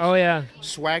advertised. Oh yeah.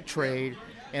 Swag trade,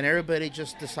 and everybody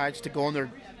just decides to go in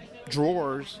their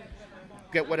drawers,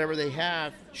 get whatever they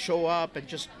have, show up, and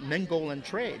just mingle and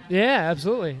trade. Yeah,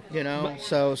 absolutely.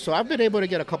 So I've been able to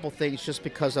get a couple things just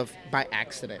because of by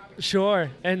accident. Sure,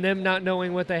 and them not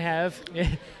knowing what they have.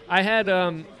 I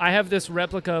have this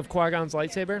replica of Qui-Gon's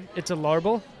lightsaber. It's a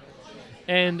Larble.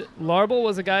 And Larble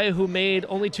was a guy who made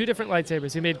only 2 different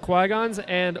lightsabers. He made Qui-Gon's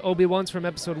and Obi-Wan's from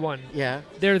Episode 1. Yeah.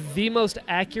 They're the most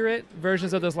accurate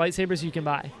versions of those lightsabers you can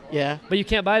buy. Yeah. But you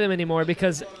can't buy them anymore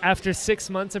because after 6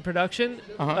 months of production,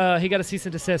 he got a cease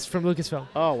and desist from Lucasfilm.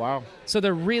 Oh, wow. So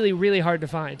they're really, really hard to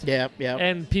find. Yeah.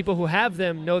 And people who have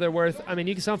them know they're worth,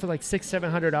 you can sell them for like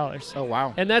 $600-700. Oh,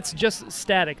 wow. And that's just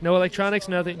static. No electronics,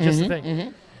 nothing, just the thing. Mm-hmm.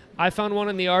 I found one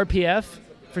in the RPF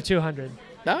for $200.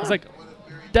 Oh. I was like,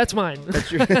 that's mine.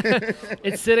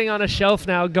 It's sitting on a shelf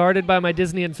now, guarded by my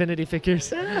Disney Infinity figures.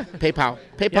 PayPal,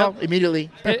 yep. Immediately.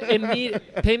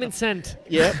 Payment sent.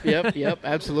 Yep.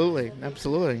 Absolutely.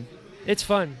 It's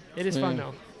fun. It is fun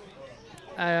though.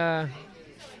 I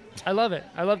love it.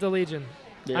 I love the Legion.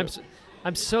 Yeah.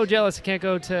 I'm so jealous I can't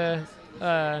go to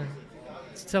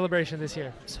Celebration this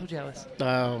year. So jealous.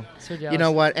 Oh. So jealous. You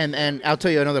know what? And I'll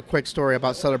tell you another quick story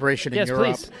about Celebration in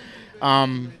Europe. Please.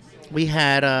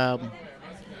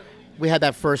 We had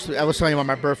that first. I was telling you about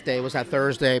my birthday. It was that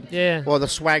Thursday. Yeah. Well, the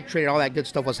swag trade, all that good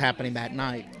stuff was happening that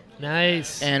night.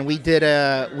 Nice. And we did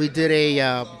a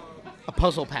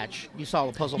puzzle patch. You saw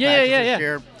the puzzle patch this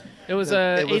year. It was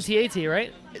AT-AT,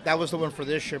 right? That was the one for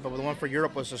this year, but the one for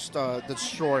Europe was just the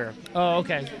Destroyer. Oh,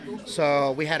 okay.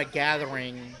 So we had a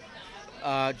gathering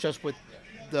just with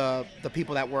the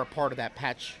people that were a part of that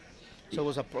patch. So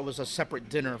it was a separate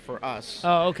dinner for us.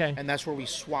 Oh, okay. And that's where we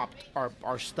swapped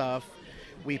our stuff.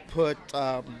 We put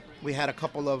we had a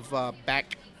couple of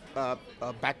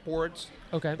backboards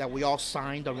that we all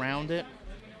signed around it,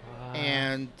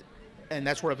 and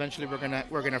that's where eventually we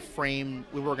were gonna frame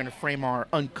our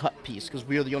uncut piece, because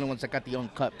we were the only ones that got the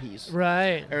uncut piece.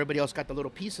 Right. Everybody else got the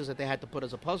little pieces that they had to put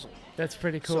as a puzzle. That's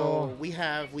pretty cool. So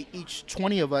we each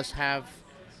 20 of us have.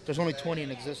 There's only 20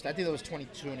 in existence. I think there was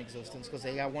 22 in existence, because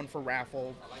they got one for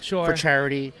raffle, for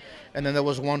charity, and then there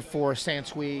was one for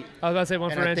Sansweet. I was about to say one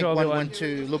for Rancho. I think one went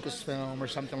to Lucasfilm or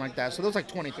something like that. So there was like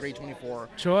 23, 24.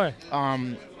 Sure.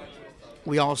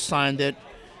 We all signed it,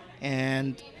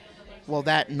 and well,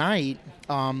 that night,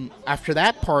 after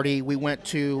that party, we went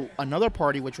to another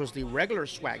party, which was the regular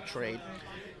swag trade,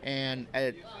 and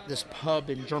at this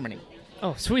pub in Germany.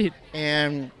 Oh, sweet.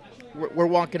 And we're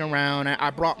walking around.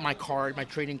 I brought my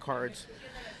trading cards.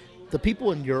 The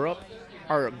people in Europe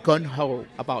are gung-ho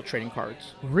about trading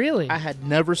cards. Really? I had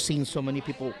never seen so many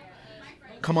people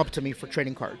come up to me for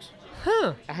trading cards.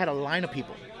 Huh. I had a line of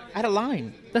people. I had a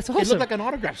line. That's awesome. It looked like an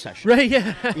autograph session. Right,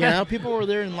 yeah. You know, people were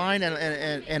there in line,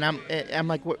 and I'm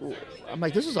like,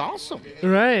 this is awesome.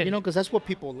 Right. You know, because that's what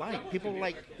people like. People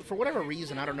like, for whatever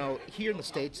reason, I don't know. Here in the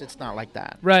States, it's not like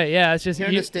that. Right. Yeah. It's just here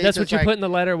in the States, that's what you like, put in the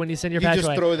letter when you send your patch. You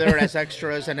just throw there as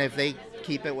extras, and if they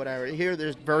keep it, whatever. Here,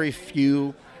 there's very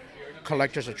few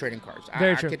collectors of trading cards.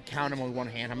 I could count them on one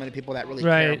hand. How many people that really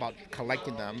care about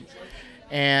collecting them?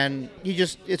 And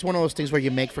it's one of those things where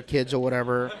you make for kids or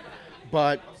whatever.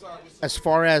 But as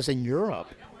far as in Europe,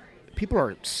 people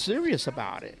are serious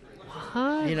about it.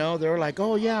 What? You know, they're like,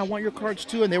 oh, yeah, I want your cards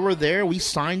too. And they were there. We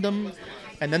signed them.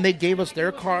 And then they gave us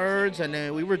their cards. And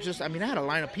then we were I had a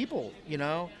line of people, you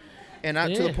know. And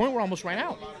to the point where I almost ran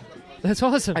out. That's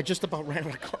awesome. I just about ran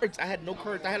out of cards. I had no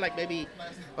cards. I had like maybe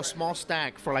a small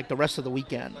stack for like the rest of the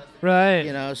weekend. Right.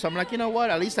 You know, so I'm like, you know what?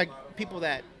 At least like people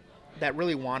that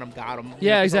really want them got them. Yeah, you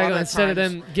know, exactly. Instead of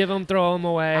them give them, throw them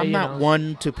away. I'm not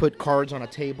one to put cards on a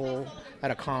table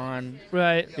at a con.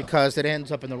 Right. Because it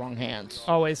ends up in the wrong hands.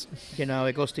 Always. You know,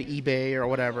 it goes to eBay or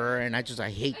whatever, and I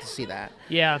hate to see that.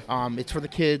 Yeah. It's for the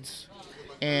kids,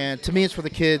 and to me it's for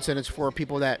the kids, and it's for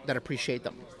people that appreciate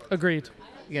them. Agreed.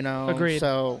 You know. Agreed.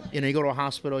 So, you know, you go to a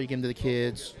hospital, you give them to the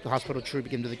kids. The hospital troop,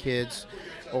 you give them to the kids.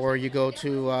 Or you go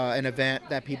to an event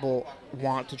that people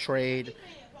want to trade.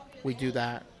 We do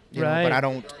that. You know, but I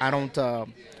don't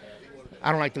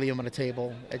like to leave them on the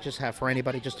table. I just have for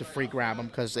anybody just to free grab them,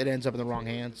 because it ends up in the wrong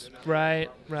hands. Right.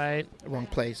 Wrong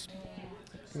place.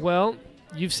 Well,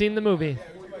 you've seen the movie.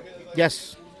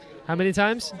 Yes. How many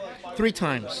times? 3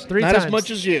 times. Not times. As much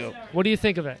as you. What do you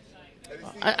think of it?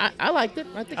 I liked it.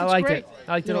 I think I it's liked great. it.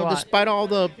 I liked it a lot. Despite all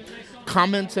the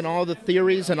comments and all the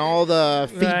theories and all the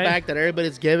feedback that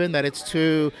everybody's given, that it's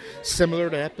too similar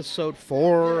to episode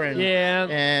 4,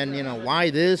 and you know,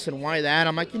 why this and why that.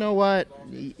 I'm like, you know what?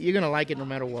 You're gonna like it no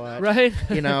matter what. Right.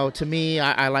 You know, to me,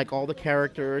 I like all the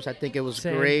characters. I think it was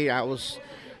great. I was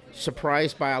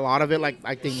surprised by a lot of it, like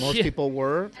I think most people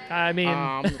were. I mean,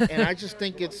 and I just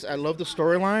think I love the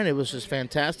storyline. It was just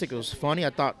fantastic. It was funny.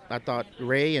 I thought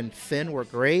Ray and Finn were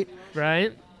great.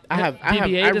 Right.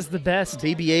 BB-8 is the best.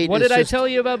 BB-8. What did I tell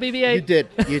you about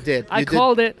BB-8? You did. I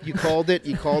called it. You called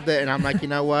it, and I'm like, you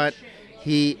know what?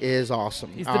 He is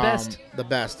awesome. He's the best. The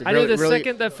best. I knew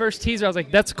the first teaser, I was like,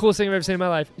 that's the coolest thing I've ever seen in my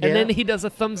life. And then he does a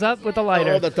thumbs up with a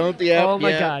lighter. Oh, the thumb, yeah. Oh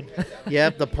my God.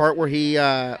 Yep, the part where he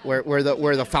where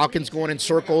the Falcon's going in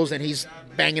circles and he's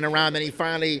banging around, and he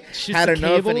finally had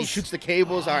enough cables. And he shoots the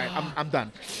cables. All right, I'm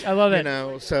done. I love it. You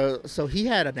know, so he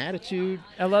had an attitude.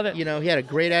 I love it. You know, he had a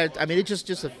great attitude. I mean, it's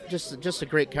just a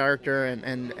great character,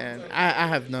 and I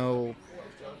have no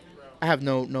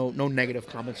negative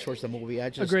comments towards the movie. I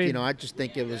just Agreed. You know, I just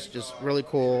think it was just really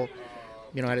cool.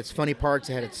 You know, it had its funny parts,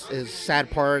 it had its sad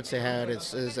parts, it had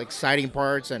its exciting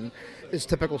parts, and it's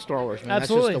typical Star Wars, man.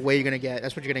 Absolutely. That's just the way you're gonna get.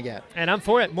 That's what you're gonna get. And I'm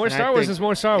for it. More Star Wars is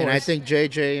more Star Wars. And I think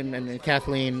JJ and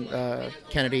Kathleen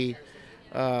Kennedy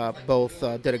both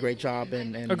did a great job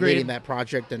in leading that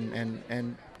project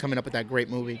and coming up with that great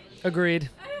movie. Agreed.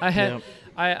 I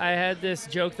had this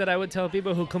joke that I would tell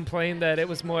people who complained that it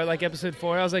was more like episode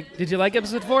 4. I was like, did you like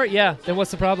episode 4? Yeah. Then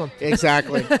what's the problem?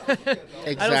 Exactly. I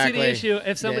don't see the issue.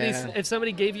 If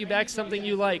somebody gave you back something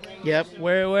you like, yep.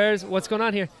 What's going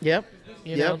on here? Yep.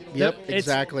 You know? Yep,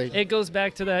 exactly. It goes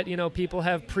back to that, people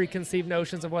have preconceived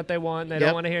notions of what they want, and they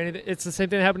don't want to hear anything. It's the same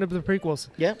thing that happened to the prequels.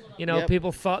 Yep.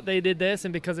 People thought they did this,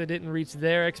 and because it didn't reach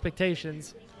their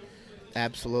expectations.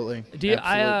 Absolutely.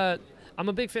 I'm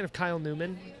a big fan of Kyle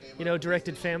Newman,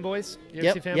 directed Fanboys. You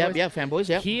ever see Fanboys? Yep, Fanboys,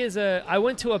 yep. He is I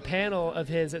went to a panel of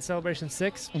his at Celebration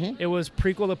 6. Mm-hmm. It was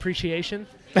prequel appreciation.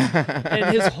 And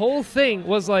his whole thing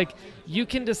was like, you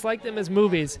can dislike them as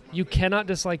movies. You cannot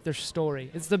dislike their story.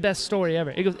 It's the best story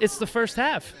ever. He goes, it's the first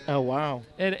half. Oh, wow.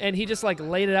 And he just like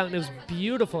laid it out, and it was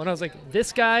beautiful. And I was like,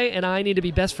 this guy and I need to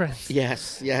be best friends.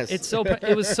 Yes.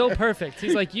 It was so perfect.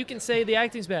 He's like, you can say the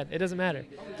acting's bad. It doesn't matter.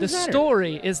 The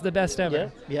story is the best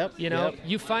ever. Yep.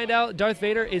 You find out Darth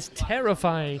Vader is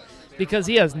terrifying because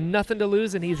he has nothing to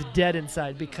lose and he's dead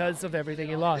inside because of everything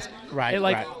he lost.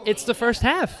 Right. It's the first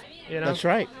half. That's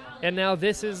right. And now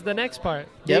this is the next part.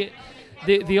 Yep.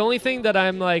 The only thing that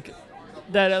I'm like,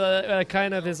 that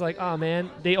kind of is like, oh man,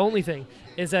 the only thing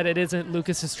is that it isn't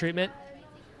Lucas's treatment.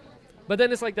 But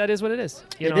then it's like, that is what it is.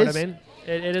 You know what I mean?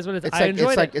 It is what it is. I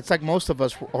enjoyed it. It's like most of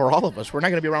us, or all of us, we're not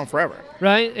going to be around forever.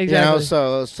 Right? Exactly.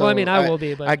 So well, I mean, I will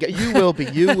be, but you will be.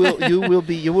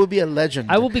 You will be a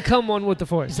legend. I will become one with the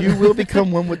Force. You will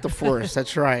become one with the Force.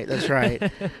 That's right.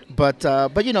 But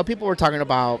people were talking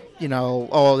about,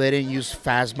 oh, they didn't use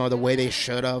Phasma the way they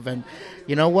should have, and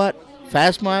you know what?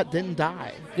 Phasma didn't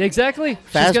die. Exactly.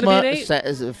 She's going to be an 8.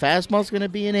 Phasma's going to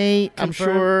be an 8, I'm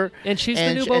sure. And she's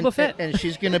the new Boba Fett. And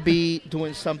she's going to be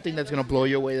doing something that's going to blow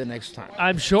you away the next time.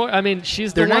 I'm sure. I mean,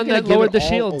 she's the one that lowered the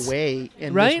shields. Away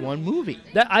in this one movie.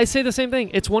 I say the same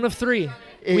thing. It's one of 3.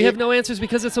 We have no answers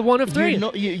because it's a one of 3.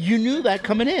 You knew that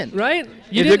coming in. Right?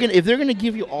 If they're going to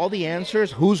give you all the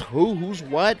answers, who's who, who's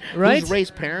what, who's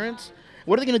raised parents,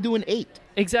 what are they going to do in 8?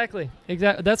 Exactly.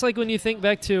 That's like when you think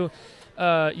back to...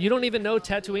 you don't even know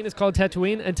Tatooine is called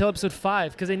Tatooine until episode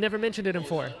 5 because they never mentioned it in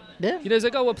 4. Yeah. It's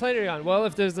like, oh, what planet are you on? Well,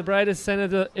 if there's a bright center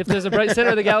of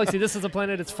the galaxy, this is the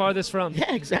planet it's farthest from.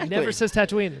 Yeah, exactly. It never says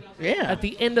Tatooine. Yeah. At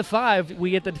the end of 5,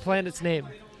 we get the planet's name.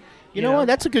 You know what?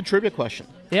 That's a good trivia question.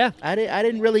 Yeah. I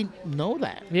didn't really know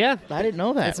that. Yeah. I didn't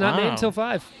know that. It's not named until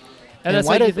 5. And that's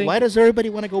why does everybody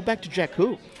want to go back to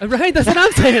Jakku? Right, that's what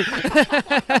I'm saying.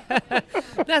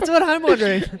 That's what I'm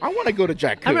wondering. I want to go to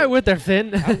Jakku. I'm right with there,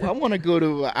 Finn. I want to go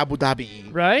to Abu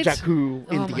Dhabi, right?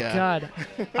 Jakku, India.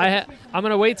 Oh my God! I'm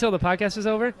gonna wait till the podcast is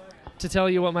over to tell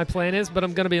you what my plan is, but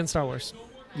I'm gonna be in Star Wars.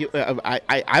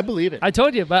 I believe it. I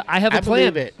told you, but I have a plan. I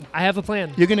believe it. I have a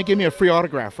plan. You're gonna give me a free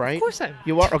autograph, right? Of course I am.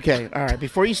 You are? Okay. All right.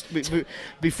 Before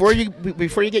you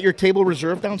get your table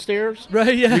reserved downstairs,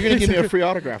 right? Yeah. You're gonna give me a free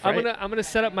autograph, right? I'm gonna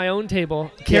set up my own table,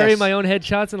 carry my own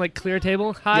headshots, and like clear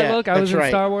table. Hi, look, I was in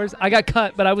Star Wars. I got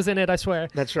cut, but I was in it. I swear.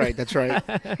 That's right.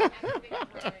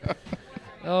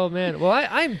 Oh, man. Well,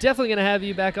 I'm definitely going to have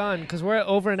you back on because we're at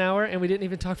over an hour and we didn't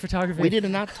even talk photography. We did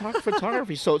not talk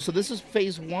photography. So this is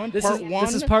phase 1, part 1.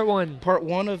 This is part 1. Part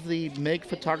 1 of the Mig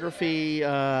Photography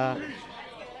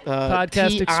podcast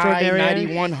TI extraordinary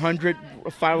 9100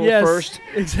 501st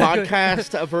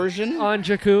podcast version. On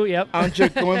Jakku, yep.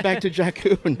 Going back to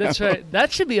Jakku. No. That's right.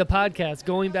 That should be a podcast,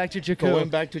 Going Back to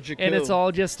Jakku. And it's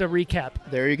all just a recap.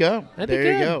 There you go.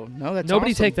 There you go. No, that's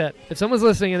Nobody awesome. take that. If someone's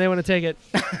listening and they want to take it,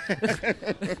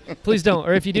 please don't.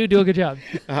 Or if you do a good job.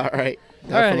 All right.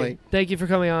 Definitely. All right. Thank you for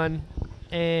coming on.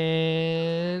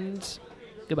 And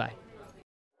goodbye.